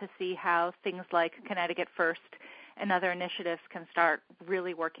SARA to see how things like Connecticut First and other initiatives can start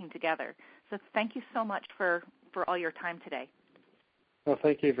really working together. So thank you so much for all your time today. Well,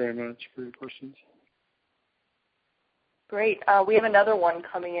 thank you very much for your questions. Great. We have another one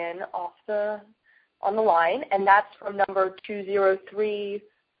coming in on the line, and that's from number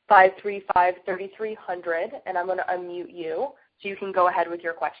 203-535-3300, and I'm going to unmute you so you can go ahead with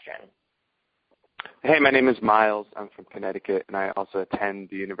your question. Hey, my name is Miles. I'm from Connecticut, and I also attend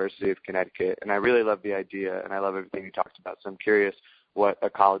the University of Connecticut. And I really love the idea, and I love everything you talked about. So I'm curious what a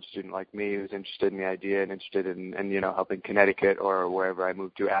college student like me who's interested in the idea and interested in helping Connecticut or wherever I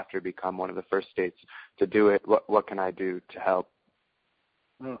move to after become one of the first states to do it. What can I do to help?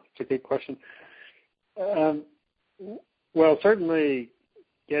 Oh, it's a good question. Well, certainly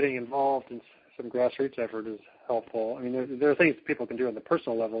getting involved in some grassroots effort is helpful. I mean, there are things people can do on the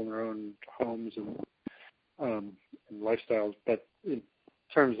personal level in their own homes and lifestyles, but in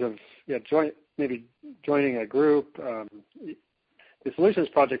terms of maybe joining a group, the Solutions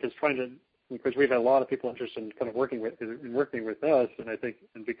Project is trying to, because we've had a lot of people interested in kind of working with us, and I think,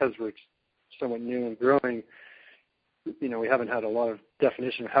 and because we're somewhat new and growing, we haven't had a lot of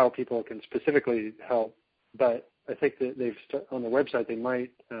definition of how people can specifically help. But I think that on the website they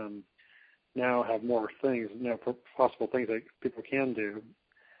might now have more things, possible things that people can do.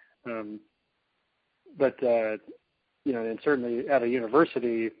 But and certainly at a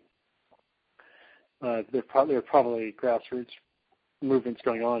university, there are probably grassroots movements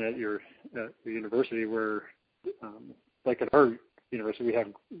going on at the university where, like at our university, we have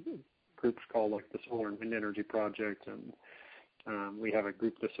groups called like the Solar and Wind Energy Project, and we have a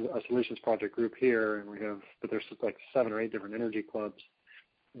Solutions Project group here, but there's like 7 or 8 different energy clubs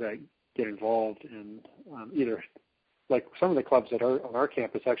that get involved in either, like some of the clubs that are on our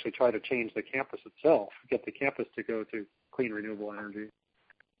campus actually try to change the campus itself, get the campus to go to clean renewable energy.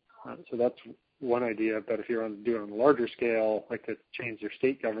 So that's one idea. But if you're doing it on a larger scale, like to change your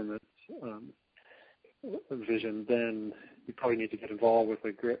state governments, vision, then you probably need to get involved with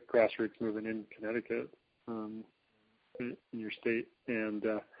a grassroots movement in Connecticut, in your state, and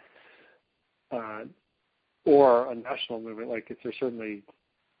or a national movement. Like there's certainly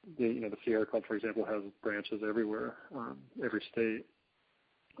the Sierra Club, for example, has branches everywhere, every state.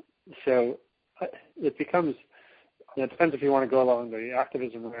 So it becomes. It depends if you want to go along the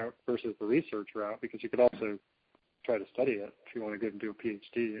activism route versus the research route, because you could also try to study it if you want to go and do a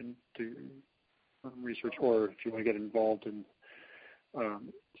PhD and do research, or if you want to get involved in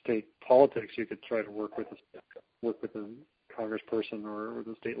state politics, you could try to work with a congressperson or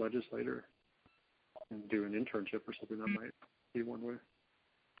the state legislator and do an internship or something. That might be one way.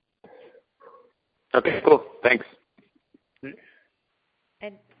 Okay, cool. Thanks.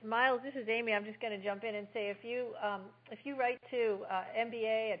 And Miles, this is Amy. I'm just going to jump in and say if you write to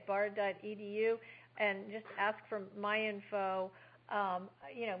mba@bard.edu and just ask for my info,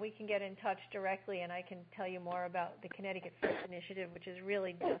 we can get in touch directly, and I can tell you more about the Connecticut First Initiative, which is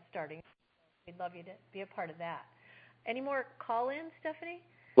really just starting. We'd love you to be a part of that. Any more call-ins, Stephanie?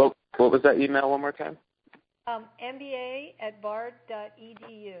 Well, what was that email one more time?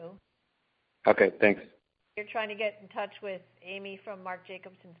 mba@bard.edu. Okay, thanks. You're trying to get in touch with Amy from Mark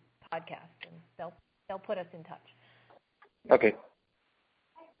Jacobson's podcast, and they'll put us in touch. Okay.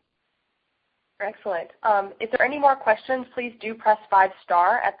 Excellent. If there are any more questions, please do press 5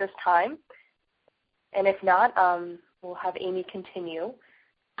 star at this time. And if not, we'll have Amy continue.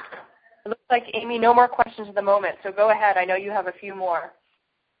 It looks like, Amy, no more questions at the moment, so go ahead. I know you have a few more.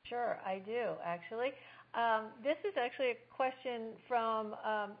 Sure, I do, actually. This is actually a question from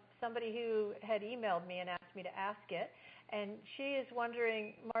somebody who had emailed me and asked me to ask it. And she is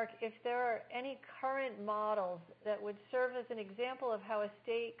wondering, Mark, if there are any current models that would serve as an example of how a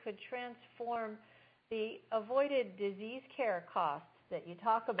state could transform the avoided disease care costs that you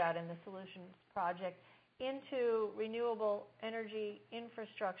talk about in the Solutions Project into renewable energy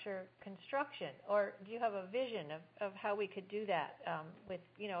infrastructure construction. Or do you have a vision of how we could do that with,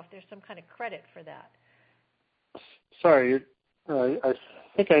 if there's some kind of credit for that? Sorry, I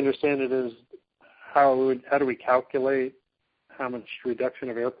think I understand it as how do we calculate how much reduction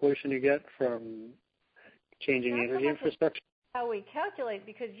of air pollution you get from changing the energy infrastructure? How we calculate,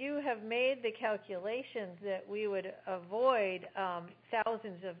 because you have made the calculations that we would avoid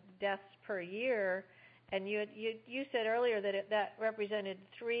thousands of deaths per year, and you said earlier that that represented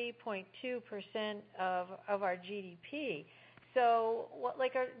 3.2% of our GDP. So,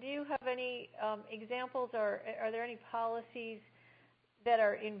 do you have any examples, or are there any policies that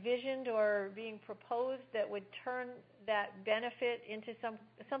are envisioned or being proposed that would turn that benefit into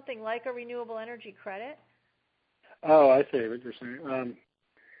something like a renewable energy credit? Oh, I see what you're saying.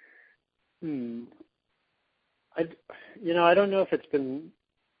 I don't know if it's been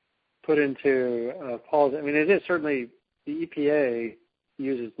put into policy. I mean, it is certainly, the EPA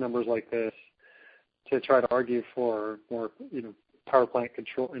uses numbers like this to try to argue for more, power plant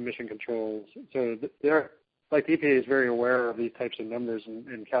control, emission controls. So they're, the EPA is very aware of these types of numbers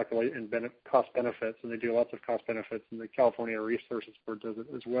and calculate and cost benefits, and they do lots of cost benefits, and the California Resources Board does it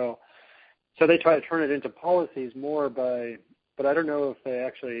as well. So they try to turn it into policies more but I don't know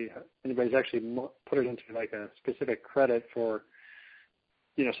if anybody's actually put it into like a specific credit for,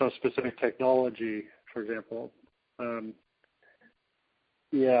 some specific technology, for example. I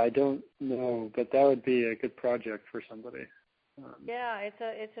don't know, but that would be a good project for somebody. Yeah,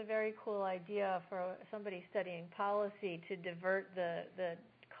 it's a very cool idea for somebody studying policy to divert the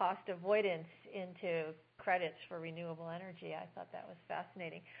cost avoidance into credits for renewable energy. I thought that was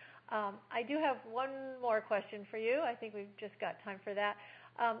fascinating. I do have one more question for you. I think we've just got time for that.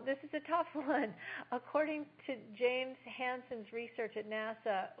 This is a tough one. According to James Hansen's research at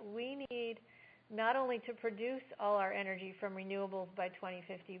NASA, we need not only to produce all our energy from renewables by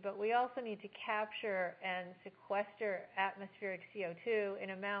 2050, but we also need to capture and sequester atmospheric CO2 in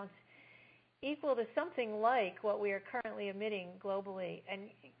amounts equal to something like what we are currently emitting globally. And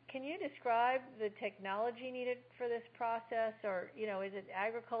can you describe the technology needed for this process, or is it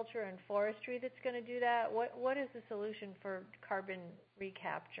agriculture and forestry that's going to do that? What is the solution for carbon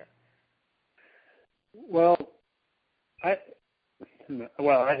recapture? Well, I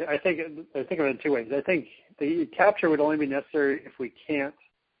think of it in two ways. I think the capture would only be necessary if we can't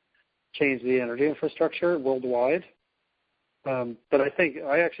change the energy infrastructure worldwide. But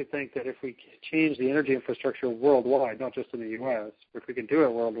I actually think that if we change the energy infrastructure worldwide, not just in the U.S., if we can do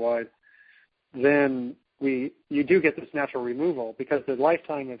it worldwide, then you do get this natural removal, because the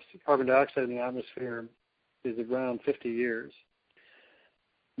lifetime of carbon dioxide in the atmosphere is around 50 years,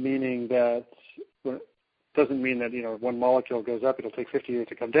 meaning that doesn't mean that one molecule goes up, it'll take 50 years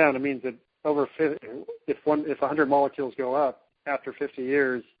to come down. It means that if 100 molecules go up after 50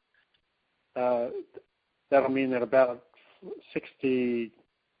 years, that'll mean that about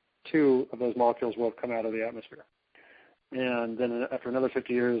 62 of those molecules will have come out of the atmosphere. And then after another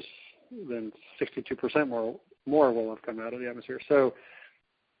 50 years, then 62% more will have come out of the atmosphere. So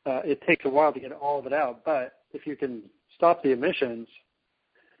it takes a while to get all of it out. But if you can stop the emissions,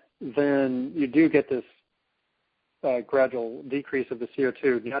 then you do get this gradual decrease of the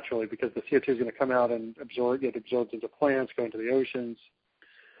CO2 naturally, because the CO2 is going to come out and get absorbed into plants, go into the oceans.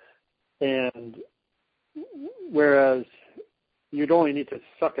 And whereas you'd only need to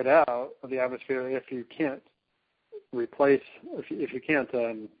suck it out of the atmosphere if you can't if you can't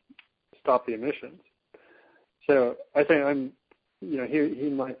stop the emissions. So I think he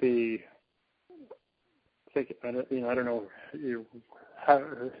might be thinking, I don't know how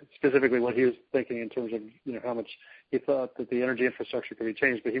specifically what he was thinking in terms of how much he thought that the energy infrastructure could be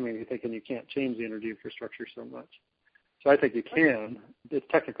changed, but he may be thinking you can't change the energy infrastructure so much. So I think you can. It's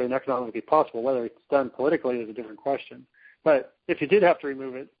technically and economically possible. Whether it's done politically is a different question. But if you did have to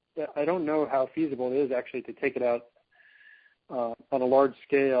remove it, I don't know how feasible it is actually to take it out on a large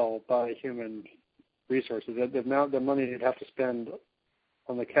scale by human resources. The amount of money you'd have to spend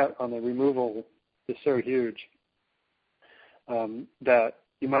on the removal is so huge that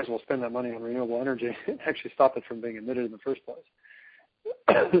you might as well spend that money on renewable energy and actually stop it from being emitted in the first place.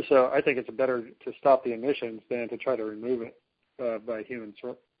 So I think it's better to stop the emissions than to try to remove it by human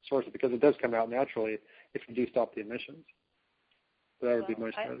sources, because it does come out naturally if you do stop the emissions. So that would be my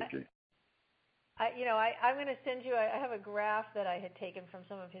strategy. I'm going to send you. I have a graph that I had taken from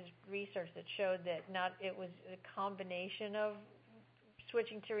some of his research that showed that it was a combination of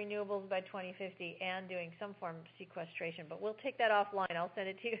switching to renewables by 2050 and doing some form of sequestration. But we'll take that offline. I'll send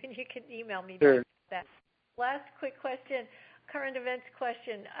it to you, and you can email me that. Last quick question, current events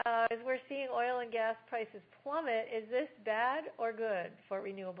question. As we're seeing oil and gas prices plummet, is this bad or good for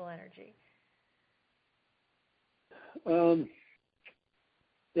renewable energy?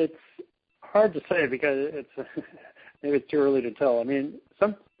 It's hard to say because maybe it's too early to tell. I mean,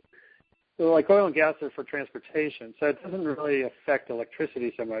 like oil and gas are for transportation, so it doesn't really affect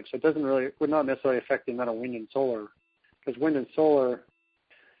electricity so much. It would not necessarily affect the amount of wind and solar, because wind and solar,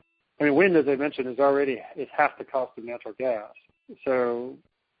 wind, as I mentioned, is half the cost of natural gas. So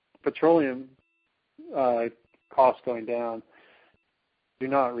petroleum costs going down do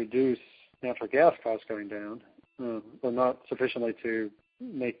not reduce natural gas costs going down, or not sufficiently to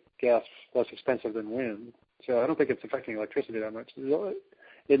make gas less expensive than wind. So I don't think it's affecting electricity that much.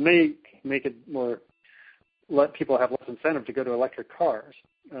 It may make it let people have less incentive to go to electric cars.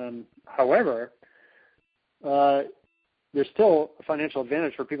 However, there's still a financial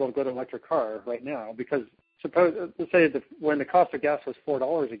advantage for people to go to an electric car right now, because let's say that when the cost of gas was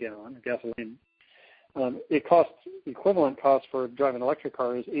 $4 a gallon, gasoline, equivalent cost for driving an electric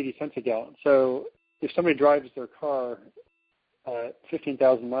car is 80 cents a gallon. So if somebody drives their car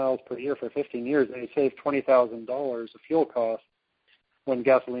 15,000 miles per year for 15 years, they save $20,000 of fuel costs when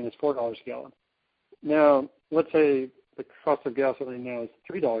gasoline is $4 a gallon. Now, let's say the cost of gasoline now is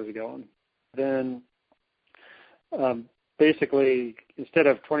 $3 a gallon. Then basically, instead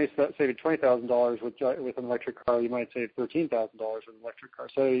of saving $20,000 with an electric car, you might save $13,000 with an electric car.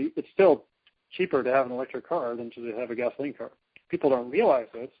 So it's still cheaper to have an electric car than to have a gasoline car. People don't realize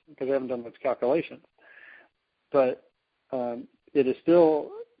this because they haven't done much calculation. But it is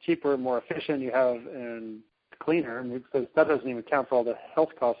still cheaper, more efficient, and cleaner, because that doesn't even count for all the health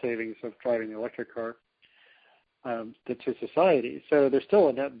cost savings of driving the electric car to society. So there's still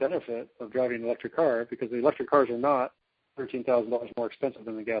a net benefit of driving an electric car, because the electric cars are not $13,000 more expensive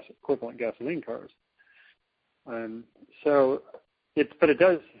than the equivalent gasoline cars. But it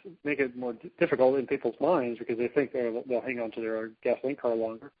does make it more difficult in people's minds, because they think they'll hang on to their gasoline car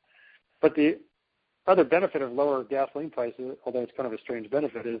longer. But the other benefit of lower gasoline prices, although it's kind of a strange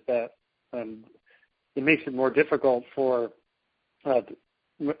benefit, is that it makes it more difficult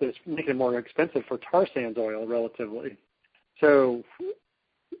it's making it more expensive for tar sands oil relatively. So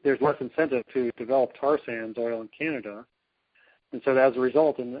there's less incentive to develop tar sands oil in Canada. And so as a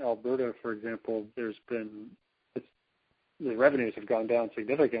result, in Alberta, for example, the revenues have gone down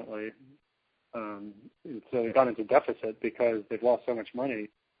significantly. And so they've gone into deficit because they've lost so much money.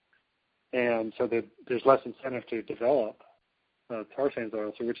 And so there's less incentive to develop tar sands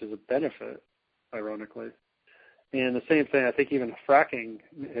oil, which is a benefit, ironically. And the same thing, I think even fracking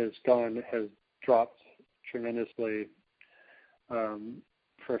has dropped tremendously. Fracking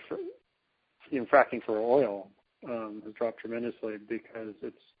for oil has dropped tremendously because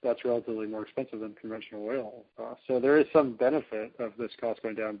that's relatively more expensive than conventional oil costs. So there is some benefit of this cost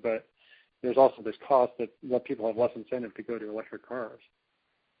going down, but there's also this cost that let people have less incentive to go to electric cars.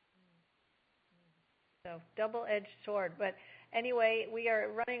 So double-edged sword. But anyway, we are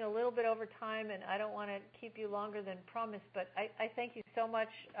running a little bit over time, and I don't want to keep you longer than promised, but I thank you so much,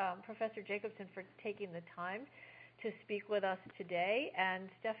 Professor Jacobson, for taking the time to speak with us today. And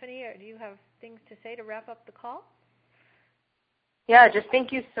Stephanie, do you have things to say to wrap up the call? Yeah, just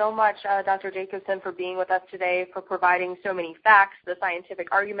thank you so much, Dr. Jacobson, for being with us today, for providing so many facts, the scientific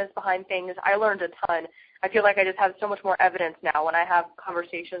arguments behind things. I learned a ton. I feel like I just have so much more evidence now when I have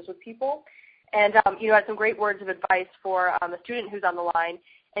conversations with people. And, you had some great words of advice for a student who's on the line.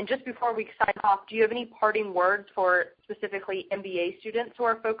 And just before we sign off, do you have any parting words for specifically MBA students who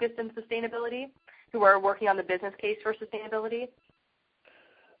are focused in sustainability, who are working on the business case for sustainability?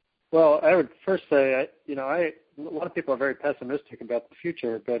 Well, I would first say, a lot of people are very pessimistic about the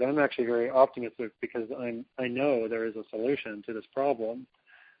future, but I'm actually very optimistic because I know there is a solution to this problem.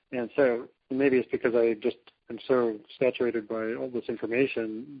 And so maybe it's because I just am so saturated by all this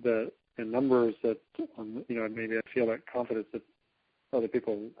information and numbers that, maybe I feel that confidence that other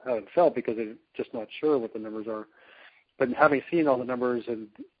people haven't felt because they're just not sure what the numbers are. But having seen all the numbers and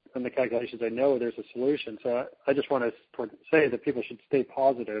the calculations, I know there's a solution. So I just want to say that people should stay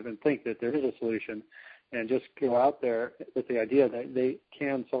positive and think that there is a solution and just go out there with the idea that they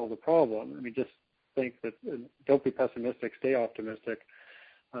can solve the problem. I mean, just think that, don't be pessimistic, stay optimistic,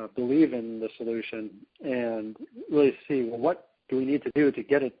 believe in the solution, and really see, well, what do we need to do to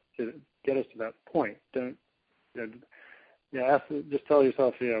get us to that point? Just tell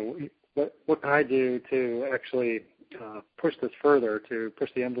yourself, what can I do to actually push this further, to push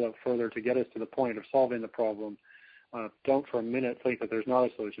the envelope further to get us to the point of solving the problem. Don't for a minute think that there's not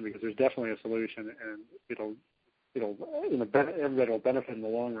a solution, because there's definitely a solution, and everybody will benefit in the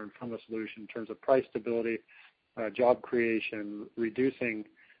long run from the solution in terms of price stability, job creation, reducing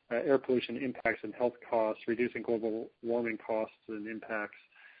air pollution impacts and health costs, reducing global warming costs and impacts.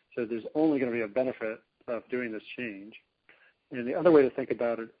 So there's only going to be a benefit of doing this change. And the other way to think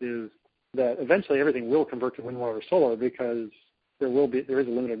about it is that eventually everything will convert to wind, water, solar, because there is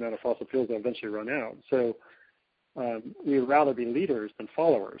a limited amount of fossil fuels that eventually run out. So we would rather be leaders than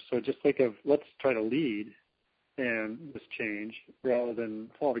followers. So just think of, let's try to lead in this change rather than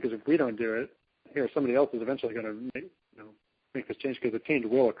follow, because if we don't do it, somebody else is eventually going to make this change, because the change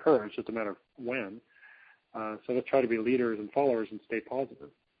will occur. It's just a matter of when. So let's try to be leaders and followers and stay positive.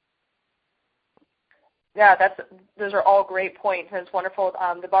 Yeah, those are all great points, and it's wonderful.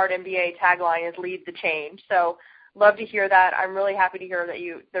 The BARD MBA tagline is "Lead the Change." So, love to hear that. I'm really happy to hear that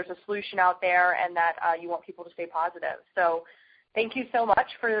there's a solution out there, and that you want people to stay positive. So, thank you so much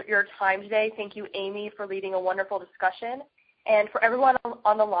for your time today. Thank you, Amy, for leading a wonderful discussion. And for everyone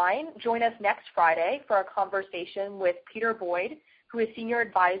on the line, join us next Friday for a conversation with Peter Boyd, who is Senior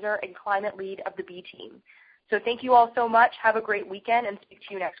Advisor and Climate Lead of the B Team. So, thank you all so much. Have a great weekend, and speak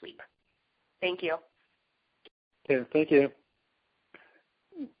to you next week. Thank you. Okay, thank you.